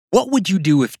What would you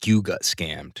do if you got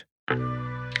scammed?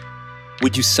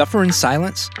 Would you suffer in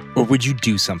silence, or would you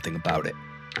do something about it?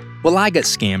 Well, I got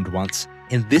scammed once,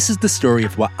 and this is the story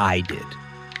of what I did.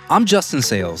 I'm Justin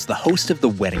Sales, the host of The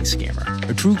Wedding Scammer,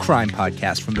 a true crime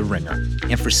podcast from The Ringer.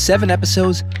 And for 7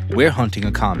 episodes, we're hunting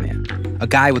a con man, a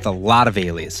guy with a lot of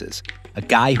aliases, a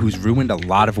guy who's ruined a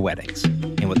lot of weddings.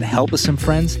 And with the help of some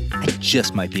friends, I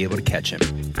just might be able to catch him.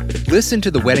 Listen to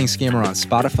The Wedding Scammer on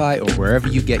Spotify or wherever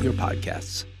you get your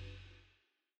podcasts.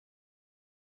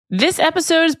 This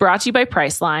episode is brought to you by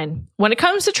Priceline. When it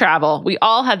comes to travel, we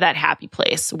all have that happy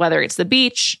place, whether it's the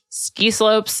beach, ski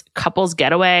slopes, couples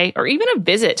getaway, or even a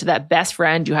visit to that best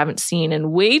friend you haven't seen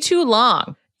in way too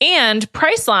long. And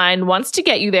Priceline wants to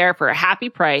get you there for a happy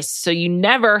price, so you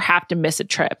never have to miss a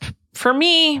trip. For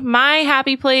me, my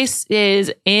happy place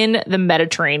is in the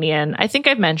Mediterranean. I think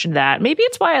I've mentioned that. Maybe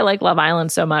it's why I like Love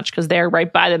Island so much, because they're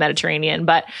right by the Mediterranean.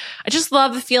 But I just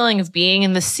love the feeling of being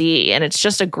in the sea, and it's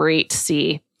just a great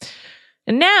sea.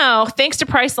 And now, thanks to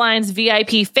Priceline's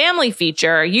VIP family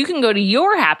feature, you can go to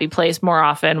your happy place more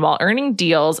often while earning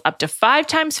deals up to 5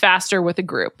 times faster with a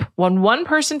group. When one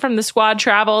person from the squad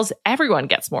travels, everyone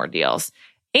gets more deals.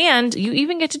 And you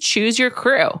even get to choose your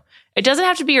crew. It doesn't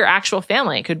have to be your actual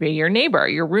family. It could be your neighbor,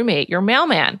 your roommate, your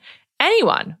mailman,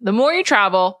 anyone. The more you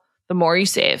travel, the more you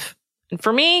save. And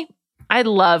for me, I'd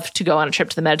love to go on a trip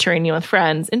to the Mediterranean with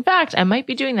friends. In fact, I might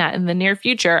be doing that in the near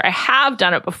future. I have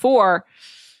done it before,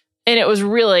 and it was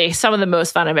really some of the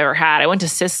most fun I've ever had. I went to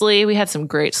Sicily. We had some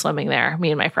great swimming there, me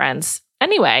and my friends.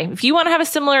 Anyway, if you want to have a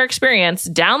similar experience,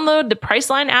 download the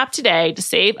Priceline app today to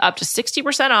save up to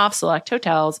 60% off select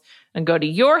hotels and go to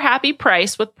your happy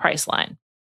price with Priceline.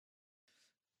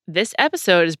 This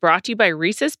episode is brought to you by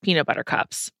Reese's Peanut Butter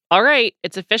Cups. All right,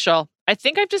 it's official. I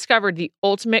think I've discovered the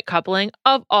ultimate coupling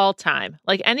of all time.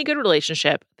 Like any good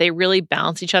relationship, they really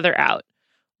balance each other out.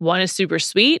 One is super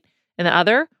sweet, and the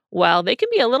other, well, they can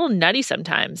be a little nutty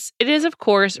sometimes. It is, of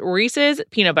course, Reese's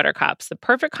Peanut Butter Cups, the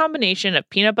perfect combination of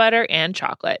peanut butter and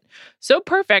chocolate. So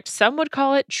perfect, some would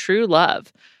call it true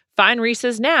love. Find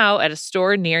Reese's now at a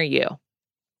store near you.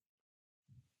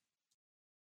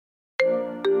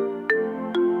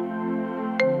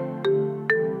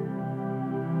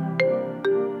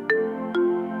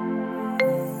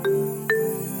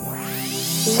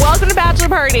 Welcome to Bachelor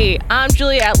Party. I'm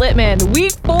Juliette Littman.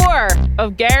 Week 4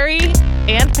 of Gary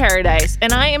and Paradise.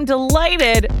 And I am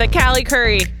delighted that Callie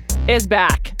Curry is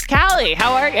back. Callie,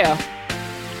 how are you?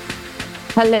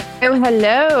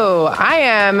 Hello. I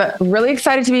am really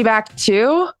excited to be back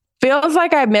too. Feels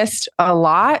like I missed a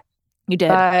lot. You did.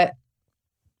 But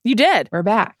you did. We're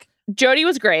back. Jody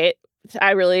was great.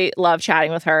 I really love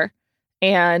chatting with her.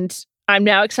 And I'm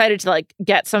now excited to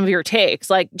get some of your takes.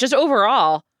 Just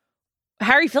overall,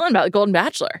 how are you feeling about The Golden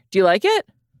Bachelor? Do you like it?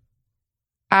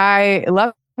 I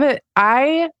love it.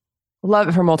 I love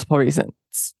it for multiple reasons.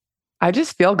 I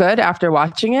just feel good after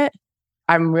watching it.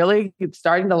 I'm really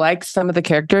starting to like some of the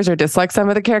characters or dislike some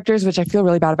of the characters, which I feel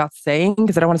really bad about saying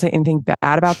because I don't want to say anything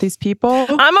bad about these people.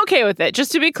 I'm okay with it.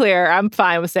 Just to be clear, I'm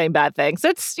fine with saying bad things.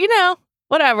 It's,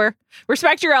 whatever.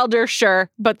 Respect your elders,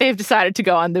 sure. But they've decided to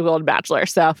go on The Golden Bachelor.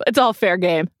 So it's all fair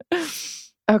game.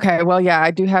 Okay. Well, yeah, I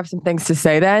do have some things to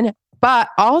say then. But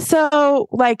also,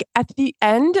 at the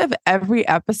end of every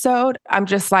episode, I'm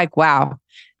just like, wow,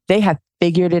 they have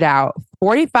figured it out.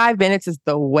 45 minutes is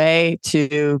the way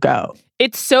to go.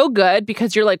 It's so good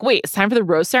because you're like, wait, it's time for the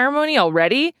rose ceremony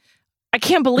already? I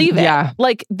can't believe it. Yeah.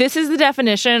 This is the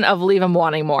definition of leave them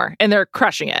wanting more, and they're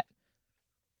crushing it.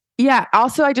 Yeah.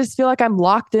 Also, I just feel like I'm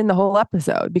locked in the whole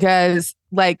episode because,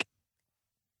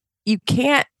 you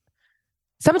can't.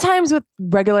 Sometimes with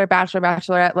regular Bachelor,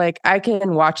 Bachelorette, I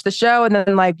can watch the show and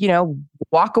then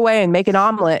walk away and make an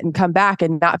omelet and come back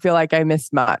and not feel like I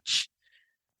missed much.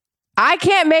 I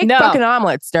can't make fucking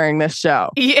omelets during this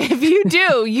show. If you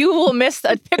do, you will miss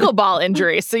a pickleball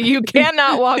injury. So you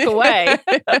cannot walk away.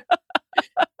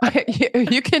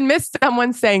 You can miss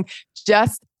someone saying,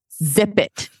 just zip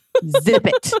it. Zip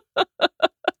it.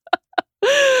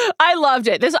 I loved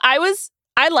it.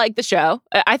 I like the show.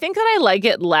 I think that I like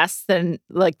it less than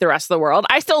the rest of the world.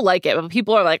 I still like it, but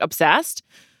people are obsessed.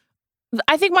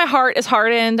 I think my heart is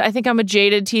hardened. I think I'm a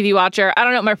jaded TV watcher. I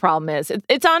don't know what my problem is.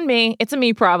 It's on me. It's a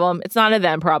me problem. It's not a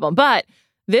them problem. But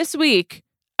this week,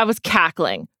 I was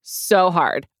cackling so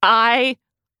hard. I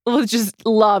was just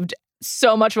loved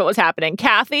so much what was happening.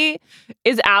 Kathy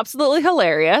is absolutely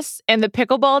hilarious. And the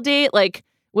pickleball date,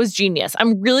 was genius.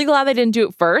 I'm really glad they didn't do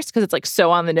it first because it's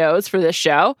so on the nose for this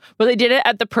show. But they did it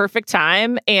at the perfect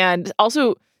time. And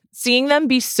also seeing them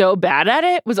be so bad at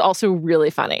it was also really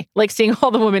funny. Seeing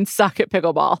all the women suck at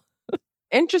pickleball.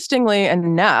 Interestingly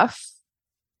enough,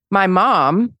 my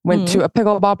mom went to a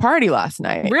pickleball party last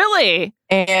night. Really?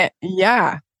 And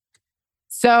yeah.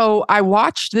 So I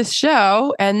watched this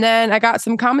show and then I got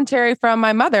some commentary from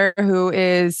my mother, who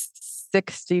is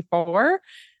 64,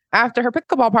 after her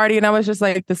pickleball party. And I was just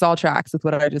like, this all tracks with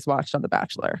what I just watched on The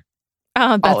Bachelor.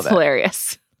 Oh, that's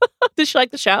hilarious. Did she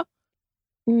like the show?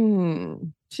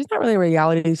 She's not really a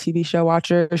reality TV show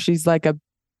watcher. She's like a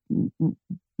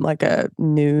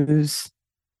news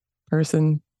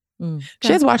person.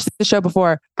 She has watched the show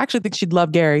before. I actually think she'd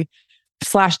love Gary.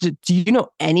 Do you know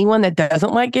anyone that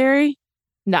doesn't like Gary?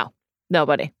 No,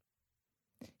 nobody.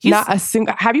 Not a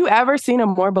single. Have you ever seen a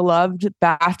more beloved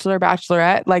bachelor,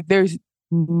 bachelorette? Like, there's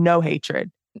no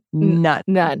hatred. None.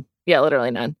 Yeah,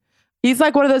 literally none. He's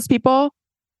like one of those people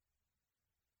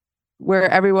where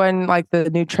everyone, like the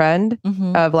new trend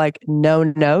of like no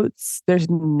notes. There's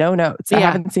no notes. I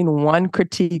haven't seen one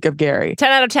critique of Gary.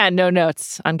 10 out of 10, no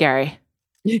notes on Gary.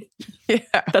 Yeah.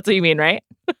 That's what you mean, right?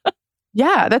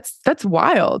 Yeah, that's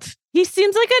wild. He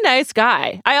seems like a nice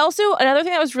guy. Another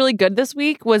thing that was really good this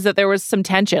week was that there was some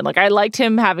tension. Like, I liked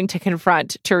him having to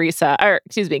confront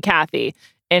Kathy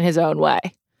in his own way.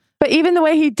 But even the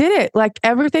way he did it, like,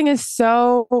 everything is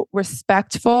so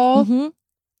respectful,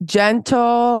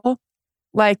 gentle.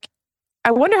 Like,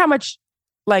 I wonder how much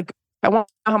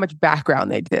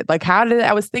background they did. Like,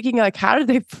 I was thinking, like, how did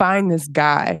they find this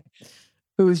guy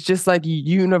who's just like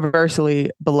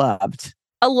universally beloved?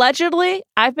 Allegedly,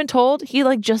 I've been told he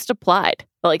like just applied.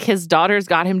 Like, his daughters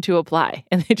got him to apply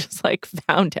and they just like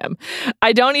found him.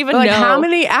 I don't even know. How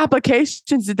many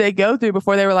applications did they go through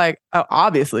before they were like, oh,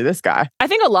 obviously this guy? I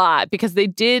think a lot, because they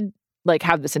did like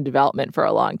have this in development for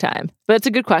a long time. But it's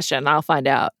a good question. I'll find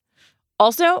out.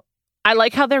 Also, I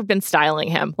like how they've been styling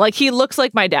him. Like, he looks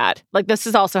like my dad. Like, this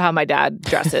is also how my dad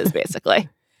dresses, basically.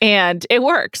 And it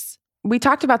works. We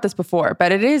talked about this before,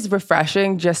 but it is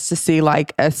refreshing just to see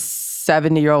like a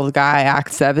 70-year-old guy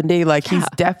act 70. Like, he's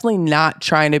definitely not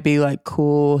trying to be like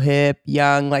cool, hip,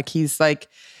 young. Like, he's like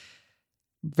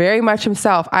very much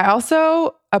himself. I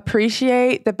also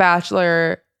appreciate The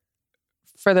Bachelor,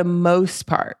 for the most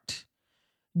part,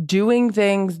 doing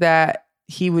things that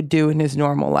he would do in his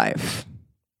normal life.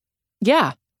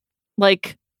 Yeah.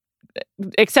 Like,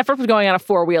 except for going on a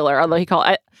four-wheeler, although he called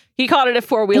it a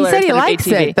four-wheeler. He said he likes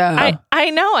it, though. I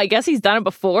know. I guess he's done it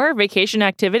before. Vacation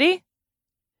activity.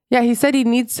 Yeah, he said he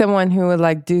needs someone who would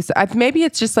like do so. Maybe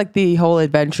it's just like the whole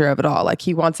adventure of it all. Like,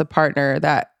 he wants a partner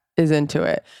that is into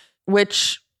it.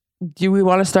 Which, do we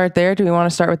want to start there? Do we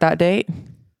want to start with that date?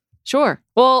 Sure.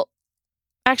 Well,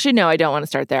 actually, no, I don't want to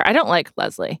start there. I don't like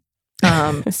Leslie.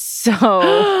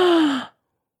 So...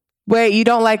 Wait, you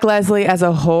don't like Leslie as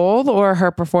a whole or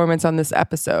her performance on this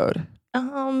episode?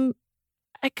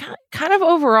 I kind of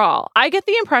overall. I get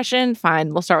the impression,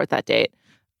 fine, we'll start with that date.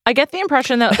 I get the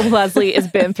impression that Leslie has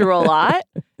been through a lot,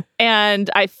 and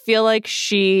I feel like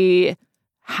she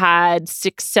had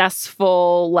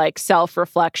successful like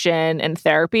self-reflection and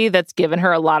therapy that's given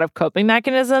her a lot of coping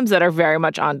mechanisms that are very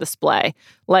much on display.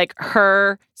 Like,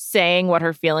 her saying what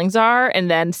her feelings are and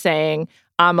then saying,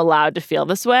 I'm allowed to feel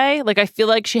this way. Like, I feel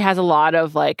like she has a lot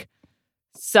of like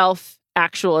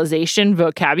self-actualization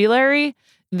vocabulary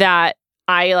that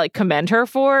I like commend her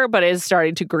for, but is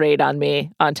starting to grate on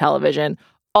me on television.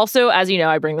 Also, as you know,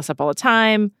 I bring this up all the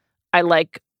time. I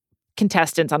like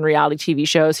contestants on reality TV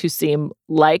shows who seem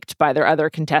liked by their other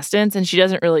contestants, and she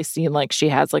doesn't really seem like she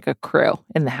has like a crew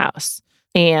in the house.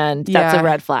 And that's a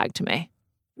red flag to me.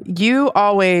 You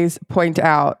always point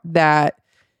out that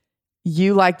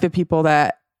you like the people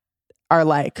that are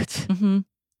liked.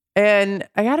 And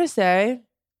I gotta say,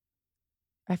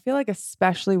 I feel like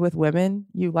especially with women,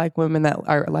 you like women that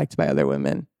are liked by other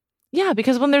women. Yeah,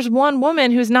 because when there's one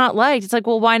woman who's not liked, it's like,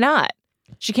 well, why not?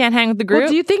 She can't hang with the group? Well,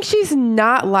 do you think she's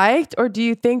not liked, or do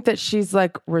you think that she's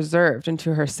like reserved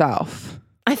into herself?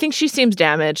 I think she seems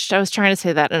damaged. I was trying to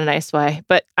say that in a nice way,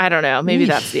 but I don't know. Maybe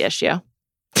that's the issue.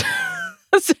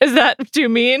 Is that too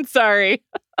mean? Sorry.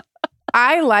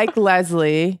 I like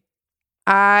Leslie.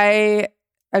 I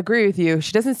agree with you.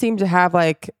 She doesn't seem to have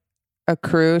like a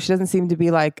crew. She doesn't seem to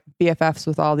be like BFFs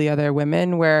with all the other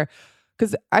women,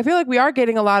 because I feel like we are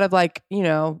getting a lot of like, you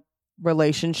know,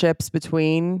 relationships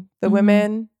between the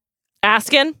women.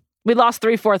 Askin? We lost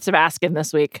 3/4 of Askin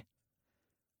this week.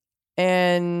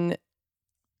 And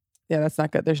yeah, that's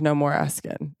not good. There's no more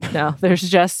Askin. No, there's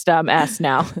just S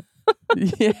now.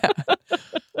 Yeah.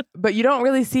 But you don't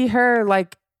really see her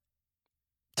like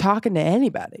talking to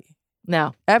anybody.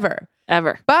 No. Ever.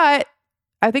 But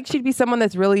I think she'd be someone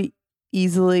that's really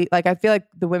easily, like, I feel like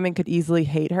the women could easily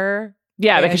hate her.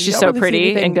 Yeah, because she's so really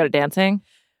pretty and good at dancing.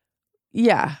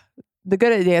 Yeah. The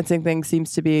good at dancing thing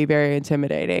seems to be very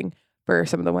intimidating. for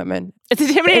some of the women. It's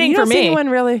intimidating for me. Anyone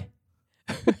really.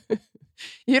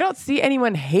 You don't see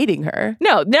anyone hating her.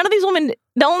 No, none of these women.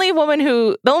 The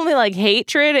only like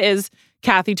hatred is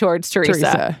Kathy towards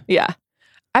Teresa. Yeah.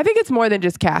 I think it's more than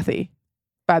just Kathy,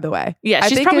 by the way. Yeah,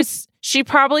 she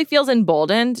probably feels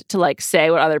emboldened to like say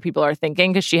what other people are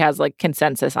thinking because she has like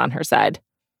consensus on her side.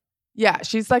 Yeah,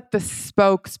 she's like the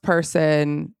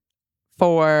spokesperson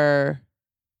for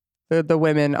the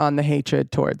women on the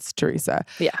hatred towards Teresa.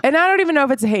 Yeah. And I don't even know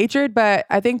if it's a hatred, but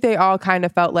I think they all kind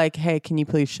of felt like, hey, can you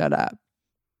please shut up?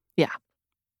 Yeah.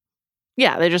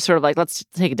 Yeah, they're just sort of like, let's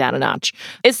take it down a notch.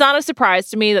 It's not a surprise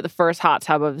to me that the first hot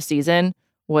tub of the season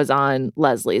was on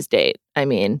Leslie's date. I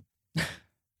mean,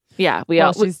 yeah,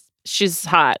 she's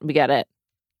hot. We get it.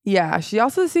 Yeah, she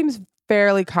also seems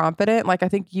fairly confident. Like, I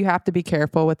think you have to be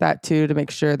careful with that too to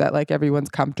make sure that like everyone's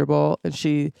comfortable. And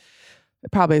she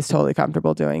probably is totally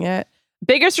comfortable doing it.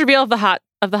 Biggest reveal of the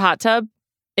hot tub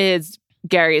is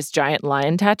Gary's giant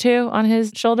lion tattoo on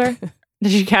his shoulder.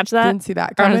 Did you catch that? Didn't see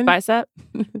that coming. On his bicep?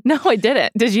 No, I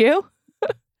didn't. Did you?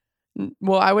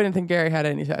 Well, I wouldn't think Gary had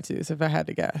any tattoos if I had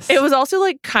to guess. It was also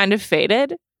like kind of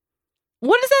faded.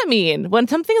 What does that mean? When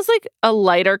something is like a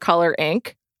lighter color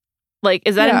ink? Like,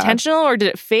 is that intentional or did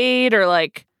it fade or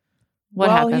like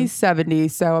what happened? Well, he's 70,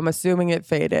 so I'm assuming it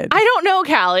faded. I don't know,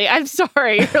 Callie. I'm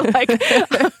sorry. You're like,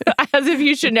 as if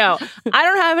you should know. I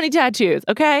don't have any tattoos,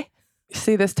 okay?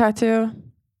 See this tattoo?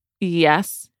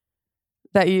 Yes.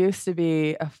 That used to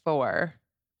be a 4.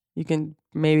 You can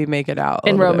maybe make it out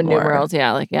in Roman numerals.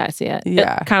 Yeah, like I see it.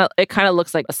 Yeah, it kind of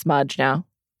looks like a smudge now.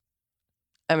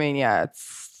 I mean, yeah,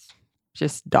 it's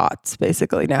just dots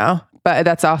basically now. But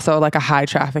that's also like a high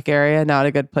traffic area, not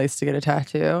a good place to get a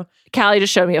tattoo. Callie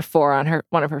just showed me a 4 on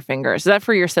one of her fingers. Is that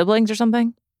for your siblings or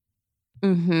something?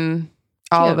 Mm-hmm.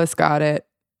 All of us got it,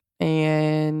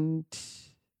 and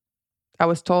I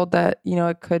was told that,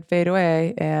 it could fade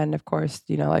away. And of course,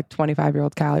 like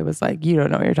 25-year-old Callie was like, you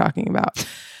don't know what you're talking about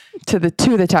to the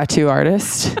tattoo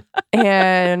artist.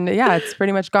 And yeah, it's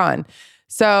pretty much gone.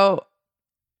 So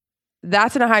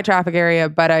that's in a high traffic area.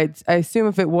 But I assume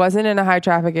if it wasn't in a high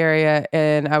traffic area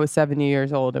and I was 70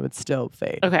 years old, it would still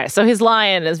fade. Okay. So his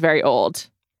lion is very old.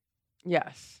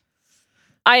 Yes.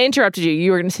 I interrupted you. You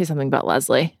were going to say something about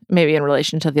Leslie, maybe in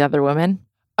relation to the other women.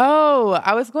 Oh,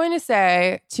 I was going to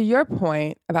say, to your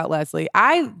point about Leslie,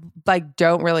 I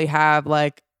don't really have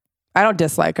I don't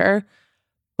dislike her,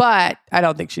 but I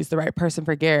don't think she's the right person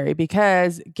for Gary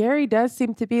because Gary does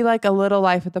seem to be like a little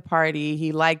life at the party.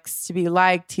 He likes to be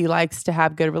liked. He likes to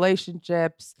have good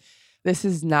relationships. This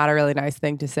is not a really nice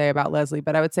thing to say about Leslie,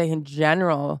 but I would say in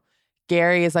general,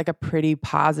 Gary is like a pretty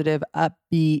positive,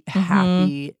 upbeat,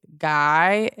 happy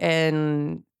guy.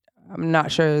 And I'm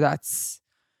not sure that's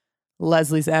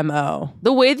Leslie's MO.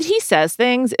 The way that he says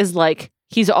things is like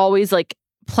he's always like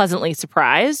pleasantly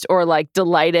surprised or like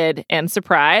delighted and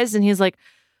surprised. And he's like,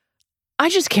 I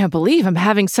just can't believe I'm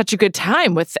having such a good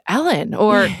time with Ellen,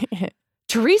 or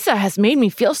Teresa has made me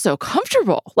feel so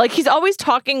comfortable. Like he's always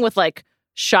talking with like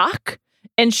shock.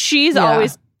 And she's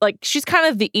always like, she's kind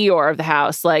of the Eeyore of the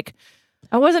house. Like,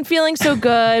 I wasn't feeling so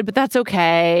good, but that's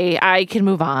okay. I can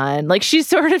move on. Like she's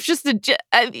sort of just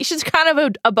she's kind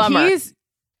of a bummer.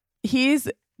 He's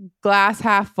glass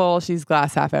half full. She's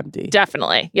glass half empty.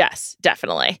 Definitely. Yes,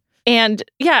 definitely. And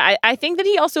yeah, I think that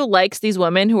he also likes these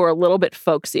women who are a little bit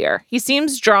folksier. He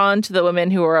seems drawn to the women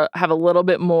who have a little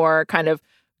bit more kind of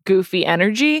goofy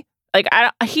energy. Like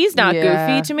he's not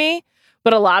goofy to me,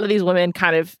 but a lot of these women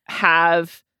kind of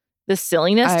have the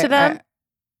silliness to them.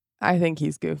 I think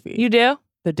he's goofy. You do?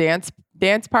 The dance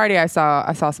party I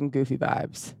saw some goofy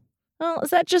vibes. Well,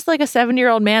 is that just like a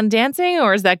 70-year-old man dancing,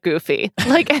 or is that goofy?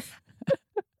 Like,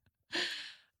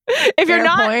 if you're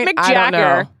not Mick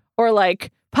Jagger or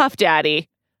like Puff Daddy,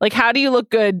 like how do you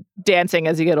look good dancing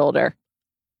as you get older?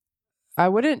 I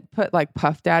wouldn't put like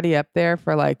Puff Daddy up there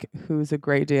for like who's a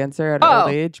great dancer at old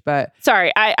age, but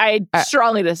sorry, I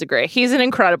strongly disagree. He's an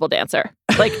incredible dancer.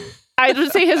 Like I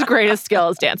would say his greatest skill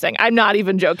is dancing. I'm not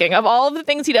even joking. Of all of the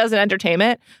things he does in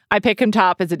entertainment, I pick him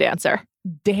top as a dancer.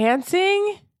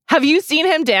 Dancing? Have you seen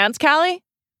him dance, Callie?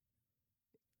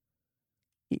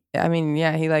 I mean,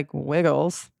 yeah, he like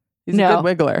wiggles. He's a good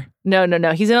wiggler.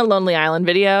 No. He's in a Lonely Island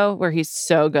video where he's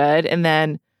so good. And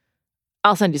then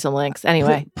I'll send you some links.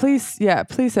 Anyway. Please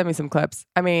send me some clips.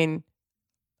 I mean,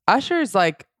 Usher's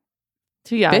like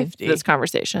too young 50. for this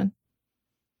conversation.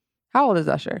 How old is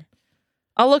Usher?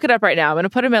 I'll look it up right now. I'm going to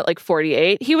put him at like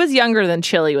 48. He was younger than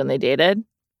Chili when they dated.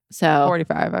 So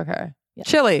 45. Okay. Yeah.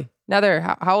 Chili.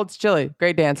 How old's Chili?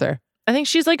 Great dancer. I think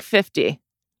she's like 50.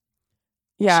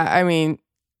 Yeah. I mean,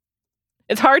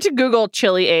 it's hard to Google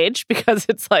Chili age because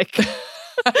it's like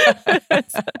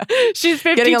She's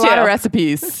 52. Getting a lot of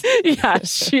recipes. Yeah,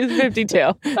 she's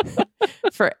 52.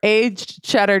 For aged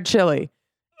cheddar chili.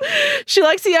 She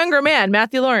likes a younger man,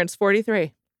 Matthew Lawrence,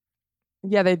 43.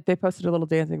 Yeah, they posted a little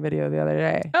dancing video the other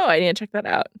day. Oh, I need to check that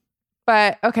out.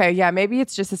 But okay, yeah, maybe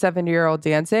it's just a 70-year-old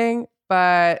dancing,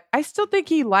 but I still think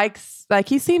he likes, like,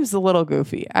 he seems a little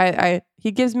goofy.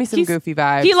 He gives me some goofy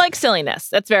vibes. He likes silliness.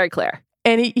 That's very clear.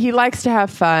 And he likes to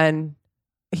have fun.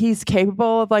 He's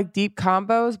capable of like deep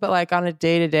combos, but like on a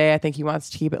day-to-day, I think he wants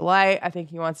to keep it light. I think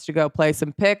he wants to go play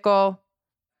some pickle,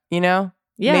 you know?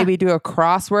 Yeah. Maybe do a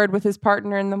crossword with his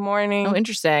partner in the morning. Oh,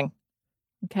 interesting.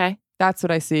 Okay. That's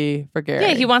what I see for Gary.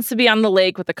 Yeah, he wants to be on the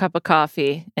lake with a cup of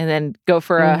coffee and then go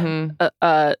for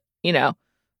a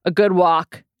good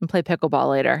walk and play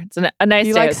pickleball later. It's a nice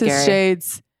He day likes with his Gary.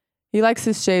 shades. He likes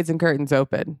his shades and curtains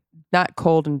open, not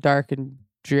cold and dark and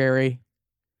dreary.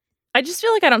 I just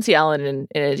feel like I don't see Ellen in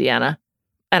Indiana.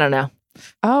 I don't know.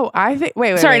 Oh, I think.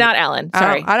 Wait. Sorry, not Ellen.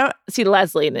 Sorry. I don't see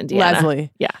Leslie in Indiana.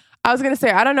 Leslie. Yeah. I was gonna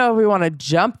say I don't know if we want to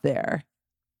jump there,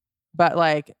 but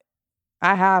like,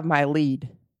 I have my lead.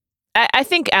 I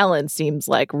think Ellen seems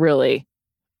like really,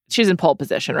 she's in pole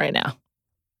position right now.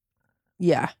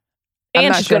 Yeah.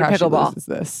 And she's good at She pickleball. loses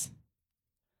this.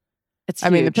 It's huge. I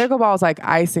mean, the pickleball is like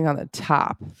icing on the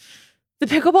top. The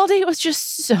pickleball date was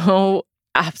just so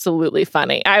absolutely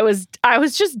funny. I was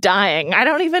just dying.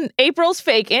 April's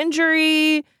fake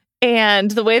injury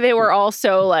and the way they were all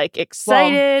so like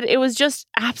excited. It was just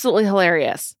absolutely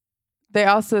hilarious. They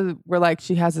also were like,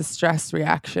 she has a stress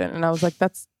reaction. And I was like,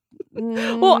 that's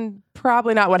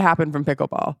probably not what happened from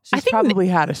pickleball. She's probably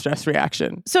had a stress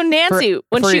reaction. So Nancy,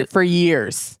 for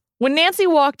years. When Nancy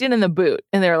walked in the boot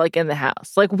and they're like in the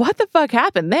house, like what the fuck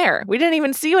happened there? We didn't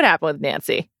even see what happened with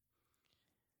Nancy.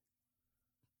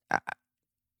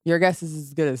 Your guess is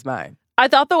as good as mine. I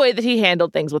thought the way that he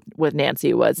handled things with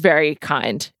Nancy was very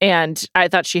kind. And I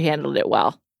thought she handled it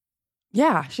well.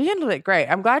 Yeah, she handled it great.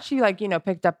 I'm glad she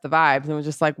picked up the vibes and was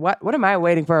just like, what am I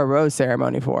waiting for a rose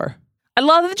ceremony for? I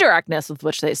love the directness with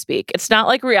which they speak. It's not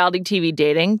like reality TV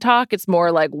dating talk. It's more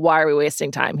like, why are we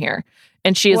wasting time here?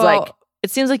 And she's like,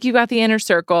 it seems like you got the inner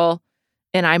circle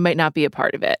and I might not be a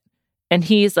part of it. And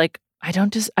he's like, I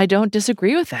don't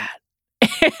disagree with that.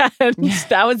 And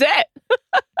that was it.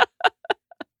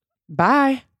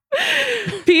 Bye.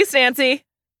 Peace, Nancy.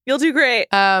 You'll do great.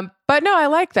 But no, I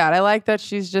like that. I like that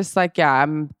she's just like, yeah,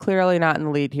 I'm clearly not in the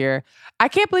lead here. I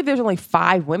can't believe there's only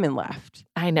 5 women left.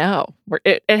 I know.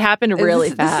 It happened really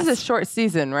fast. This is a short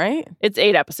season, right? It's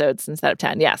 8 episodes instead of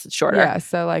 10. Yes, it's shorter. Yeah,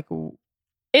 so like...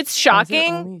 It's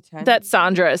shocking that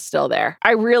Sandra is still there.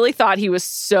 I really thought he was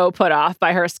so put off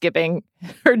by her skipping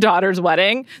her daughter's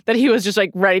wedding that he was just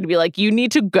like ready to be like, you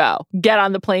need to go. Get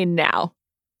on the plane now.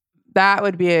 That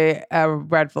would be a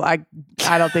red flag.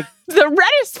 I don't think... The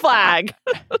reddest flag.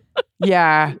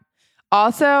 Yeah.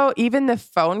 Also, even the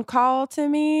phone call to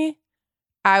me,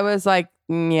 I was like,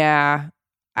 yeah,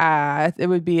 it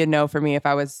would be a no for me if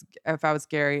I was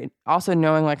Gary. Also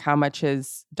knowing like how much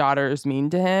his daughters mean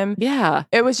to him. Yeah.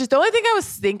 It was just the only thing I was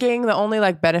thinking, the only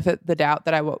like benefit the doubt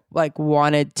that I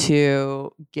wanted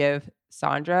to give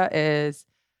Sandra is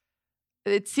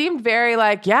it seemed very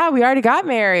like, yeah, we already got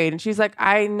married. And she's like,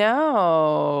 I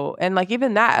know. And like,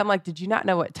 even that, I'm like, did you not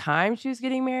know what time she was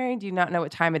getting married? Do you not know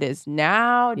what time it is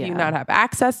now? Do you not have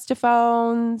access to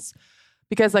phones?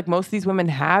 Because like most of these women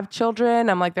have children.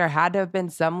 I'm like, there had to have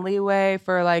been some leeway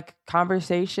for like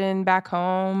conversation back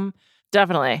home.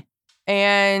 Definitely.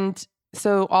 And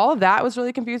so all of that was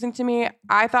really confusing to me.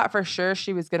 I thought for sure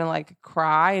she was going to like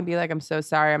cry and be like, I'm so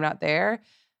sorry I'm not there.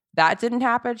 That didn't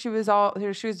happen. She was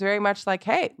very much like,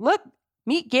 hey, look,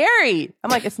 meet Gary. I'm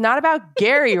like, it's not about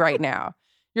Gary right now.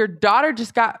 Your daughter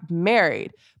just got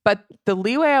married. But the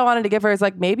leeway I wanted to give her is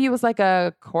like, maybe it was like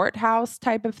a courthouse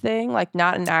type of thing, like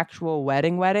not an actual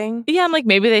wedding. Yeah, and like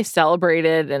maybe they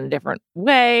celebrated in a different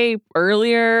way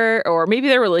earlier, or maybe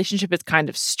their relationship is kind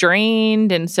of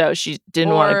strained and so she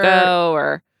didn't want to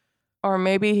go, or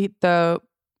maybe the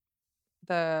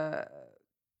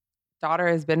daughter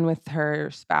has been with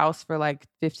her spouse for like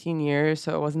 15 years,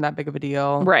 so it wasn't that big of a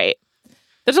deal. Right.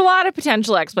 There's a lot of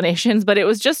potential explanations, but it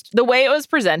was just the way it was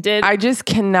presented. I just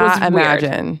cannot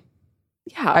imagine. Weird.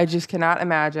 Yeah. I just cannot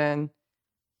imagine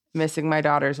missing my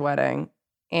daughter's wedding.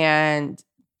 And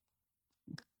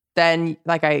then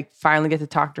like I finally get to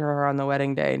talk to her on the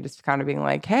wedding day and just kind of being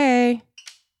like, hey.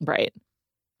 Right.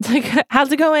 It's like,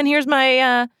 how's it going? Here's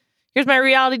my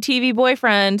reality TV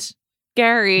boyfriend,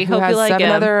 Gary. Hope you like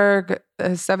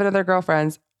him. 7 other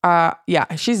girlfriends.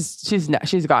 Yeah, she's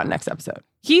gone next episode.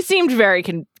 He seemed very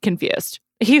confused.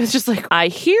 He was just like, I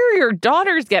hear your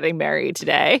daughter's getting married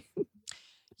today.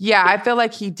 Yeah, I feel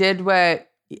like he did what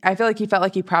I feel like he felt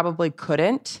like he probably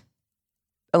couldn't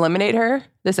eliminate her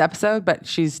this episode, but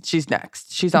she's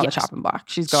next. She's on the chopping block.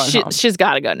 She's going home. She's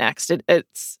got to go next.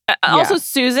 It's also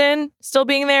Susan still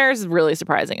being there is really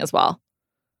surprising as well.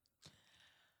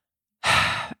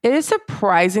 It is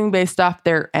surprising based off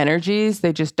their energies.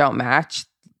 They just don't match.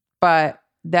 But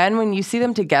then when you see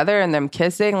them together and them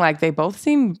kissing, like they both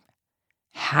seem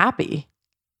happy.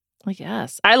 I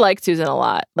guess. I like Susan a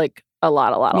lot. Like a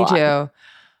lot. Me too.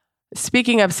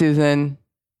 Speaking of Susan,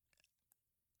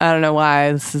 I don't know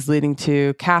why this is leading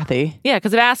to Kathy. Yeah,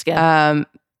 because of asking.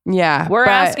 Yeah. We're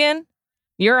asking.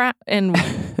 And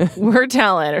we're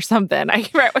telling or something. I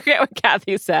forget what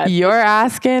Kathy said. You're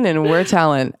asking and we're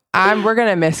telling. We're going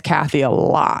to miss Kathy a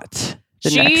lot.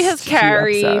 She has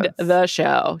carried the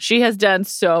show. She has done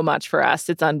so much for us.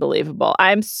 It's unbelievable.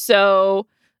 I'm so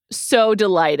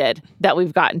delighted that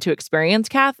we've gotten to experience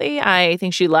Kathy. I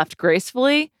think she left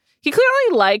gracefully. He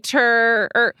clearly liked her.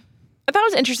 Or I thought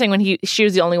it was interesting when she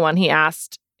was the only one he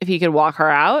asked if he could walk her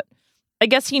out. I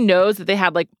guess he knows that they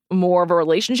had like more of a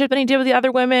relationship than he did with the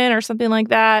other women or something like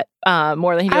that.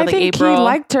 More than he did with like April. He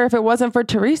liked her if it wasn't for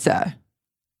Teresa.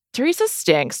 Teresa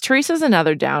stinks. Teresa's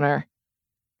another downer.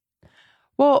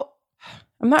 Well,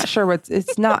 I'm not sure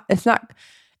it's not,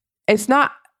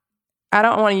 I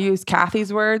don't want to use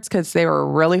Kathy's words because they were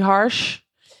really harsh,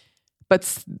 but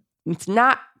it's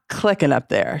not clicking up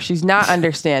there. She's not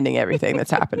understanding everything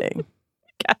that's happening.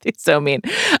 Kathy's so mean.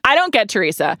 I don't get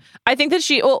Teresa. I think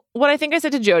that what I think I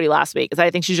said to Jody last week is I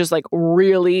think she's just like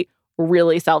really,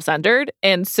 really self-centered.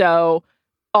 And so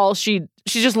she's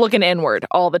just looking inward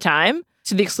all the time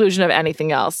to the exclusion of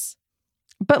anything else.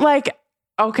 But like,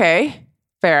 okay,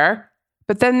 fair.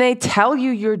 But then they tell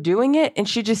you you're doing it and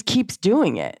she just keeps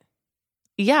doing it.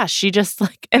 Yeah, she just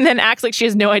like, and then acts like she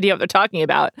has no idea what they're talking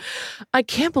about. I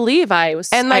can't believe I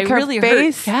really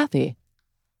hurt Kathy.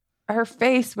 Her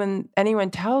face when anyone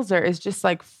tells her is just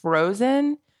like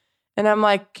frozen. And I'm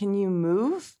like, can you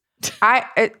move?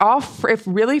 It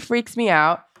really freaks me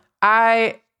out.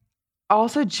 I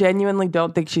also genuinely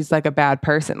don't think she's like a bad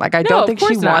person. Like, I don't think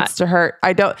she wants to hurt.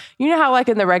 You know how like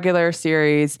in the regular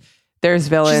series, there's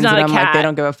villains and I'm like, they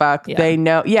don't give a fuck. Yeah.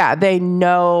 They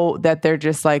know that they're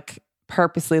just like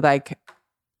purposely like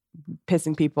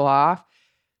pissing people off.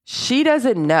 She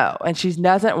doesn't know and she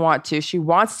doesn't want to. She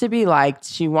wants to be liked.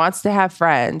 She wants to have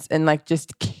friends and like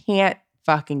just can't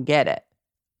fucking get it.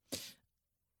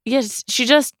 Yes, she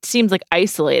just seems like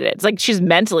isolated. It's like she's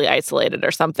mentally isolated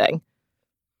or something.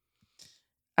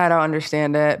 I don't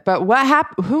understand it. But what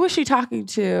happened? Who was she talking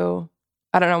to?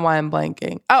 I don't know why I'm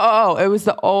blanking. Oh, it was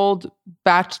the old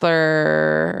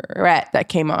Bachelorette that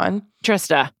came on.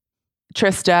 Trista.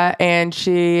 And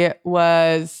she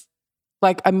was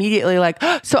like immediately like,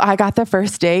 so I got the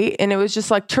first date and it was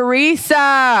just like,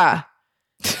 Teresa,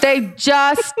 they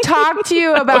just talked to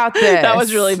you about this. That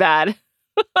was really bad.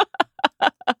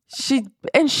 She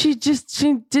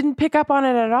didn't pick up on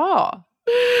it at all.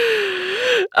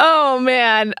 Oh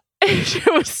man. It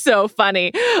was so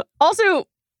funny. Also,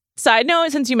 side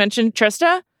note, since you mentioned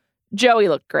Trista, Joey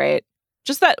looked great.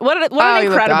 Just that, what an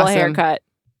incredible haircut.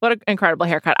 What an incredible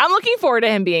haircut. I'm looking forward to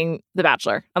him being the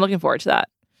Bachelor. I'm looking forward to that.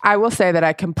 I will say that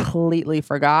I completely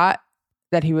forgot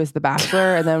that he was the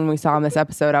Bachelor. And then when we saw him this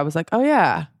episode, I was like, oh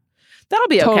yeah. That'll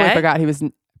be okay. Totally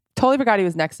forgot he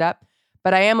was next up.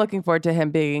 But I am looking forward to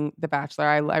him being the Bachelor.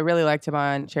 I really liked him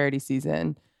on Charity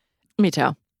season. Me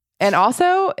too. And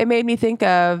also, it made me think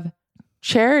of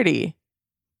Charity.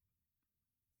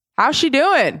 How's she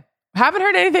doing? Haven't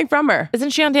heard anything from her.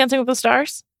 Isn't she on Dancing with the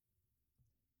Stars?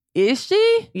 Is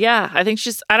she? Yeah, I think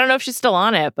I don't know if she's still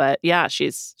on it, but yeah,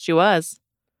 she was.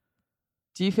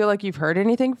 Do you feel like you've heard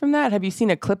anything from that? Have you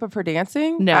seen a clip of her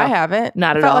dancing? No, I haven't.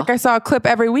 Not at all. I felt like I saw a clip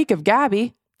every week of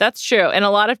Gabby. That's true. And a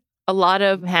lot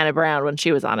of Hannah Brown when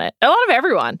she was on it. A lot of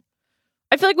everyone.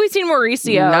 I feel like we've seen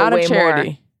Mauricio Not way a Charity.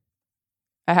 More.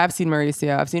 I have seen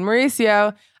Mauricio.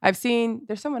 I've seen,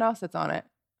 there's someone else that's on it.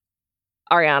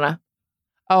 Ariana.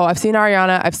 Oh, I've seen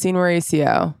Ariana. I've seen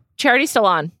Mauricio. Charity's still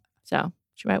on. So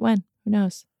she might win. Who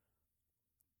knows?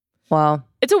 Well,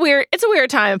 it's a weird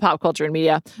time in pop culture and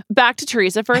media. Back to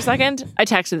Teresa for a second. I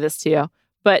texted this to you.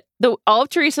 But all of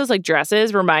Teresa's like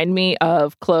dresses remind me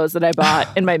of clothes that I bought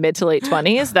in my mid to late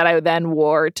 20s that I then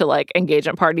wore to like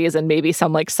engagement parties and maybe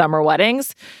some like summer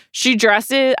weddings.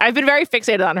 I've been very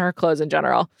fixated on her clothes in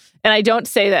general. And I don't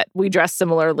say that we dress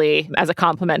similarly as a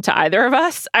compliment to either of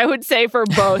us. I would say for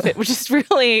both, it was just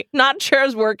really not sure it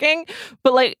was working.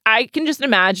 But like, I can just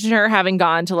imagine her having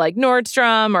gone to like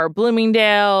Nordstrom or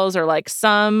Bloomingdale's or like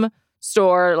some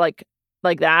store like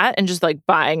that and just like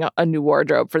buying a new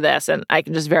wardrobe for this. And I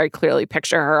can just very clearly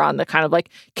picture her on the kind of like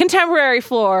contemporary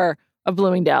floor of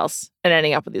Bloomingdale's and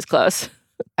ending up with these clothes.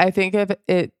 I think if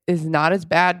it is not as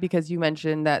bad because you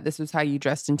mentioned that this was how you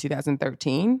dressed in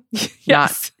 2013, Yes.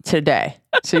 not today.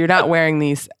 So you're not wearing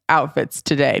these outfits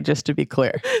today, just to be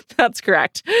clear. That's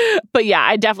correct. But yeah,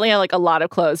 I definitely had like a lot of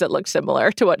clothes that look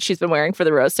similar to what she's been wearing for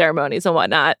the rose ceremonies and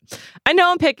whatnot. I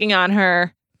know I'm picking on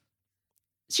her.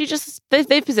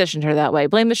 They've positioned her that way.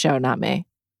 Blame the show, not me.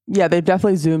 Yeah, they've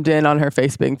definitely zoomed in on her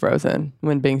face being frozen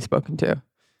when being spoken to.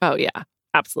 Oh yeah,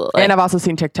 absolutely. And I've also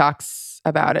seen TikToks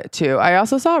about it too. I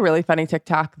also saw a really funny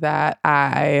TikTok that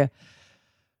I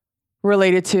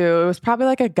related to. It was probably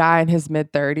like a guy in his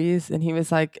mid-30s, and he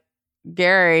was like,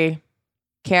 Gary,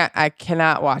 I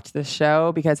cannot watch this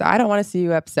show because I don't want to see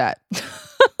you upset.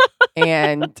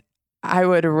 And I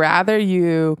would rather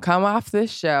you come off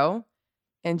this show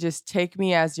and just take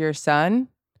me as your son.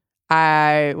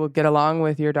 I will get along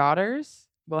with your daughters.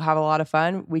 We'll have a lot of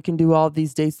fun. We can do all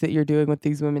these dates that you're doing with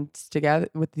these women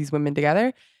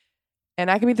together. And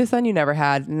I can be the son you never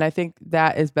had. And I think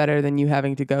that is better than you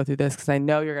having to go through this, because I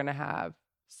know you're going to have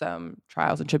some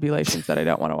trials and tribulations that I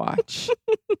don't want to watch.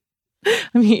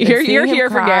 I mean, you're here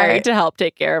for Gary to help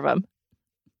take care of him.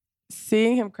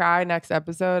 Seeing him cry next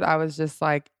episode, I was just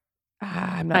like,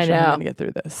 I'm not sure I'm going to get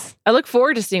through this. I look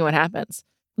forward to seeing what happens.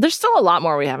 There's still a lot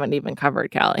more we haven't even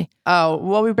covered, Callie. Oh,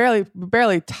 well, we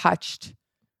barely touched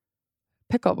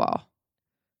pickleball.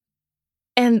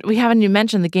 And we haven't even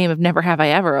mentioned the game of Never Have I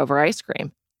Ever over ice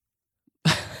cream.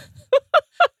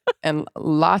 And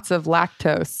lots of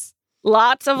lactose.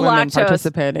 Lots of lactose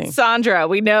participating. Sandra,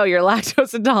 we know you're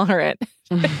lactose intolerant.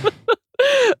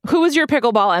 Who was your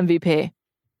pickleball MVP?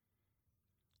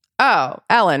 Oh,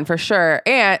 Ellen, for sure.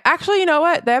 And actually, you know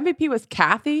what? The MVP was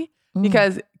Kathy,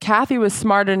 because Kathy was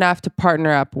smart enough to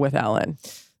partner up with Ellen.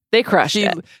 They crushed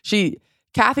it.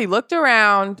 Kathy looked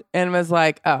around and was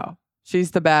like, oh,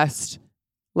 she's the best.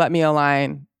 Let me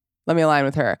align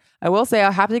with her. I will say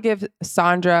I'll have to give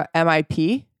Sandra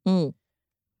MIP because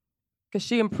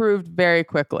she improved very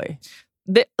quickly.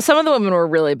 Some of the women were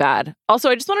really bad. Also,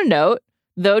 I just want to note,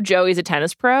 though Joey's a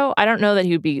tennis pro, I don't know that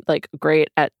he would be like great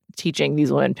at teaching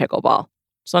these women pickleball.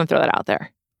 Just want to throw that out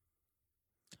there.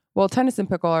 Well, tennis and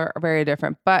pickle are very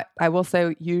different. But I will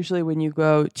say, usually when you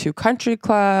go to country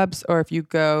clubs or if you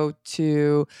go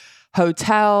to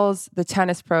hotels, the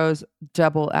tennis pros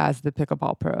double as the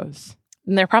pickleball pros.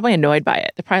 And they're probably annoyed by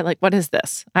it. They're probably like, what is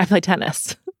this? I play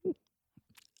tennis.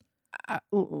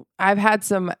 I've had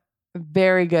some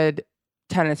very good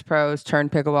tennis pros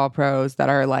turned pickleball pros that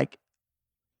are like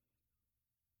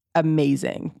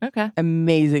amazing. Okay.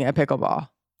 Amazing at pickleball.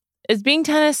 Is being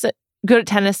good at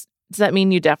tennis, does that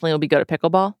mean you definitely will be good at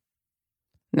pickleball?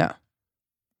 No.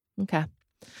 Okay.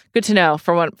 Good to know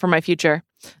for my future.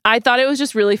 I thought it was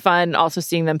just really fun also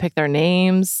seeing them pick their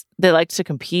names. They liked to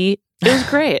compete. It was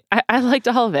great. I liked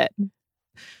all of it.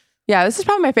 Yeah, this is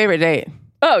probably my favorite date.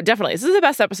 Oh, definitely. This is the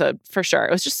best episode for sure.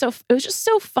 It was just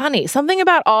so funny. Something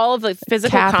about all of the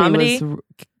physical comedy.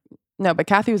 But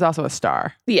Kathy was also a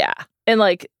star. Yeah. And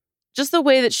like just the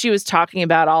way that she was talking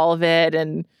about all of it,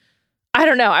 and I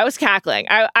don't know. I was cackling.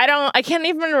 I can't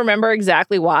even remember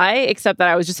exactly why, except that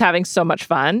I was just having so much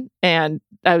fun. And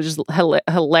I was just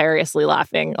hilariously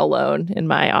laughing alone in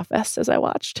my office as I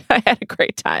watched. I had a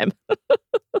great time.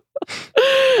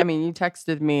 I mean, you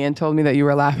texted me and told me that you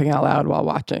were laughing out loud while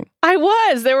watching. I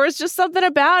was. There was just something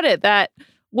about it that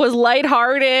was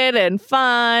lighthearted and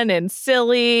fun and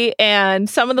silly. And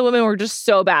some of the women were just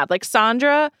so bad. Like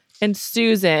Sandra and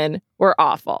Susan were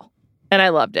awful. And I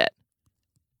loved it.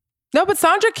 No, but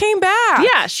Sandra came back.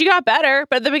 Yeah, she got better.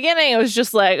 But at the beginning, it was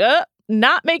just like,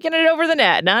 not making it over the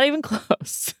net. Not even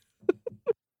close.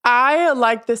 I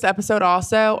like this episode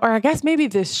also, or I guess maybe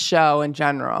this show in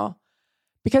general,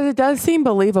 because it does seem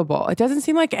believable. It doesn't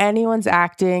seem like anyone's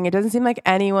acting. It doesn't seem like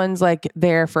anyone's like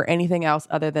there for anything else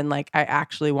other than like, I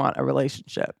actually want a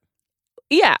relationship.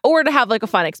 Yeah, or to have like a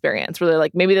fun experience where they're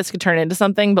like, maybe this could turn into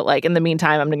something, but like in the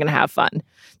meantime, I'm going to have fun.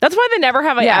 That's why the Never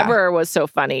Have I Ever was so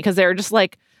funny, because they were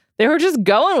just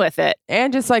going with it.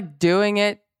 And just like doing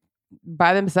it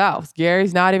by themselves.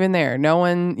 Gary's not even there. No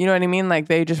one, you know what I mean? Like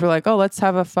they just were like, oh, let's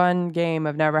have a fun game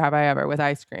of Never Have I Ever with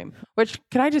ice cream. Which,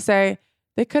 can I just say,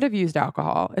 they could have used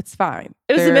alcohol. It's fine.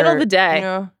 It was the middle of the day. You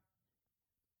know,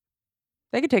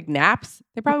 they could take naps.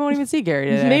 They probably won't even see Gary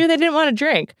today. Maybe they didn't want to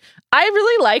drink. I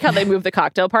really like how they moved the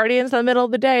cocktail party into the middle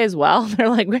of the day as well. They're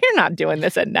like, we're not doing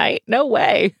this at night. No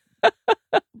way.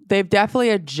 They've definitely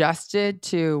adjusted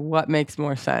to what makes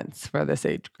more sense for this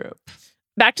age group.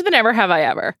 Back to the Never Have I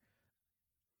Ever.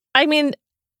 I mean,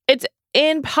 it's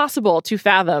impossible to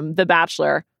fathom The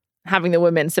Bachelor having the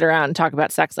women sit around and talk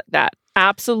about sex like that.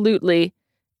 Absolutely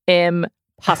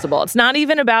impossible. It's not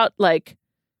even about like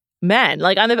men.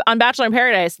 Like on Bachelor in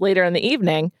Paradise later in the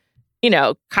evening, you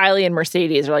know, Kylie and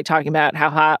Mercedes are like talking about how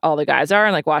hot all the guys are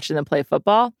and like watching them play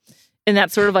football. And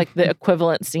that's sort of like the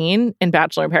equivalent scene in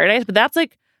Bachelor in Paradise. But that's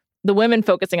like the women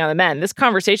focusing on the men. This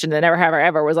conversation that Never Have I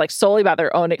Ever was like solely about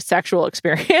their own sexual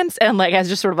experience and like as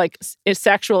just sort of like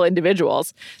sexual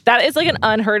individuals. That is like an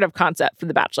unheard of concept for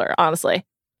The Bachelor, honestly.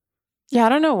 Yeah, I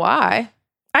don't know why.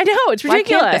 I know, it's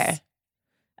ridiculous. Why can't they?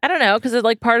 I don't know, because it's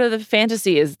like part of the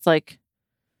fantasy is it's like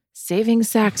saving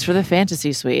sex for the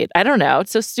fantasy suite. I don't know.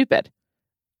 It's so stupid.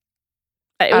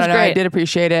 It was great. I did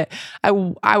appreciate it. I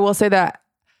will say that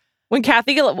when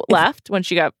Kathy left, when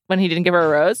he didn't give her a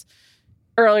rose,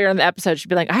 earlier in the episode, she'd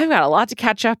be like, I've got a lot to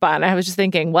catch up on. I was just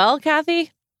thinking, well,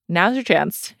 Kathy, now's your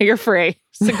chance. You're free.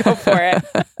 So go for it.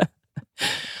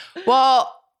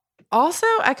 Well, also,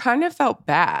 I kind of felt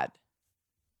bad.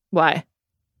 Why?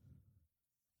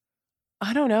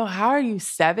 I don't know. How are you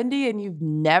 70 and you've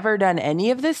never done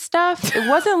any of this stuff? It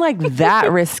wasn't like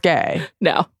that risque.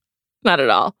 No, not at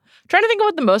all. I'm trying to think of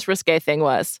what the most risque thing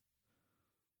was.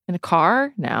 In a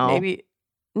car? No. Maybe.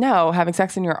 No, having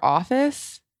sex in your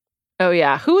office? Oh,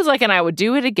 yeah. Who was like, and I would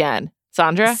do it again?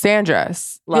 Sandra? Sandra.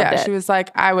 Loved it. She was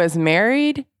like, I was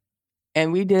married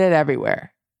and we did it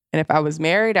everywhere. And if I was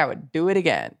married, I would do it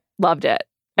again. Loved it.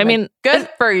 I mean, good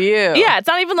for you. Yeah, it's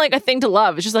not even like a thing to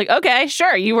love. It's just like, okay,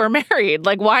 sure, you were married.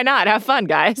 Like, why not? Have fun,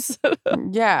 guys.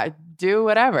 Yeah, do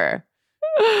whatever.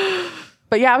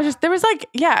 But yeah, there was like,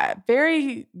 yeah,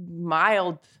 very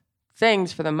mild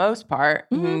things for the most part.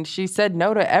 Mm-hmm. And she said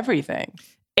no to everything.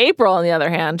 April, on the other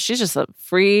hand, she's just a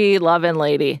free loving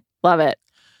lady. Love it.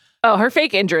 Oh, her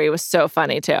fake injury was so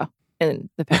funny too in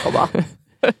the pickleball.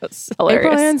 It's hilarious.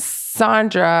 April and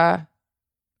Sandra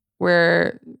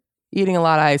were eating a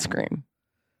lot of ice cream.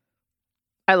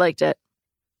 I liked it.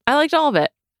 I liked all of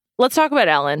it. Let's talk about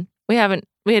Ellen. We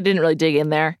didn't really dig in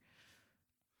there.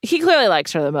 He clearly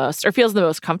likes her the most or feels the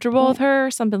most comfortable with her,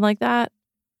 something like that.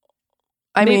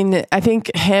 I mean, I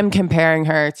think him comparing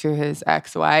her to his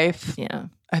ex-wife, yeah,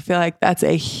 I feel like that's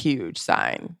a huge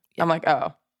sign. Yeah. I'm like,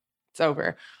 oh, it's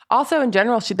over. Also, in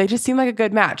general, they just seem like a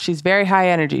good match. She's very high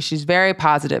energy. She's very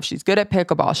positive. She's good at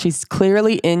pickleball. She's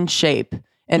clearly in shape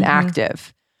and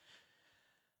active.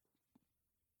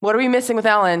 What are we missing with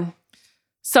Ellen?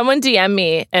 Someone DM'd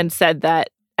me and said that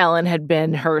Ellen had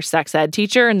been her sex ed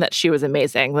teacher and that she was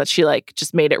amazing, that she like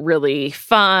just made it really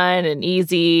fun and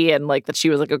easy and like that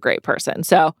she was like a great person.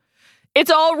 So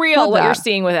it's all real what you're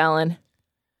seeing with Ellen.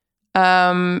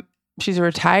 She's a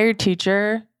retired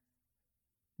teacher.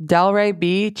 Delray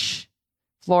Beach,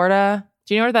 Florida.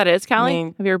 Do you know where that is,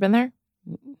 Callie? Have you ever been there?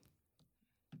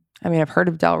 I mean, I've heard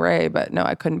of Delray, but no,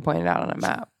 I couldn't point it out on a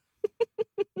map.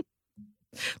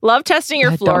 Love testing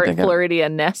your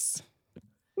Floridian-ness.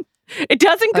 It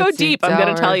doesn't go deep, I'm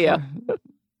going to tell you.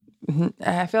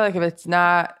 I feel like if it's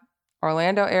not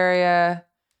Orlando area,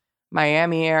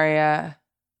 Miami area,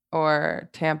 or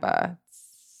Tampa.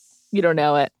 You don't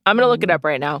know it. I'm going to look it up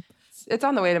right now. It's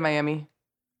on the way to Miami.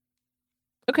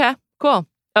 Okay, cool.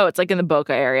 Oh, it's like in the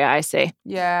Boca area. I see.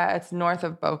 Yeah, it's north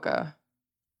of Boca.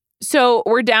 So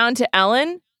we're down to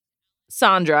Ellen,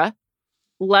 Sandra,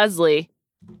 Leslie,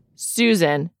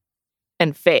 Susan,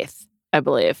 and Faith, I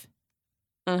believe.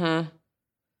 Mm-hmm.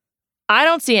 I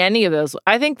don't see any of those.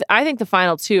 I think the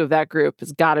final two of that group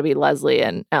has got to be Leslie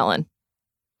and Ellen.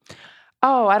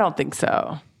 Oh, I don't think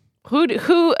so.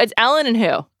 Who? It's Ellen and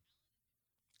who?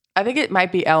 I think it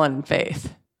might be Ellen and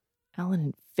Faith. Ellen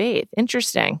and Faith.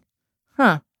 Interesting.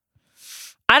 Huh.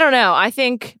 I don't know. I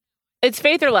think it's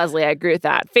Faith or Leslie. I agree with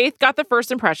that. Faith got the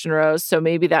first impression rose, so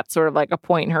maybe that's sort of like a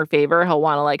point in her favor. He'll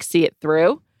want to like see it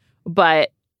through.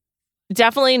 But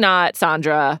definitely not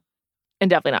Sandra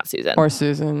and definitely not Susan. Or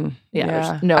Susan.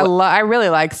 Yeah. No. I really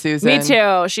like Susan. Me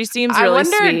too. She seems really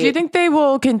sweet. I wonder, do you think they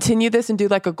will continue this and do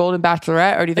like a Golden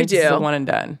Bachelorette, or do you think this is a one and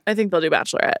done? I think they'll do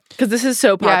Bachelorette because this is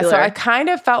so popular. Yeah, so I kind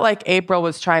of felt like April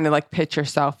was trying to like pitch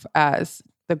herself as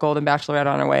the Golden Bachelorette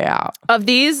on her way out. Of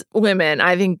these women,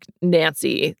 I think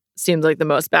Nancy seems like the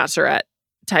most Bachelorette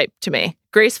type to me.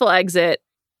 Graceful exit,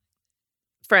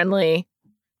 friendly,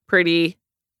 pretty.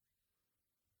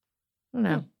 I don't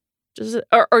know. Just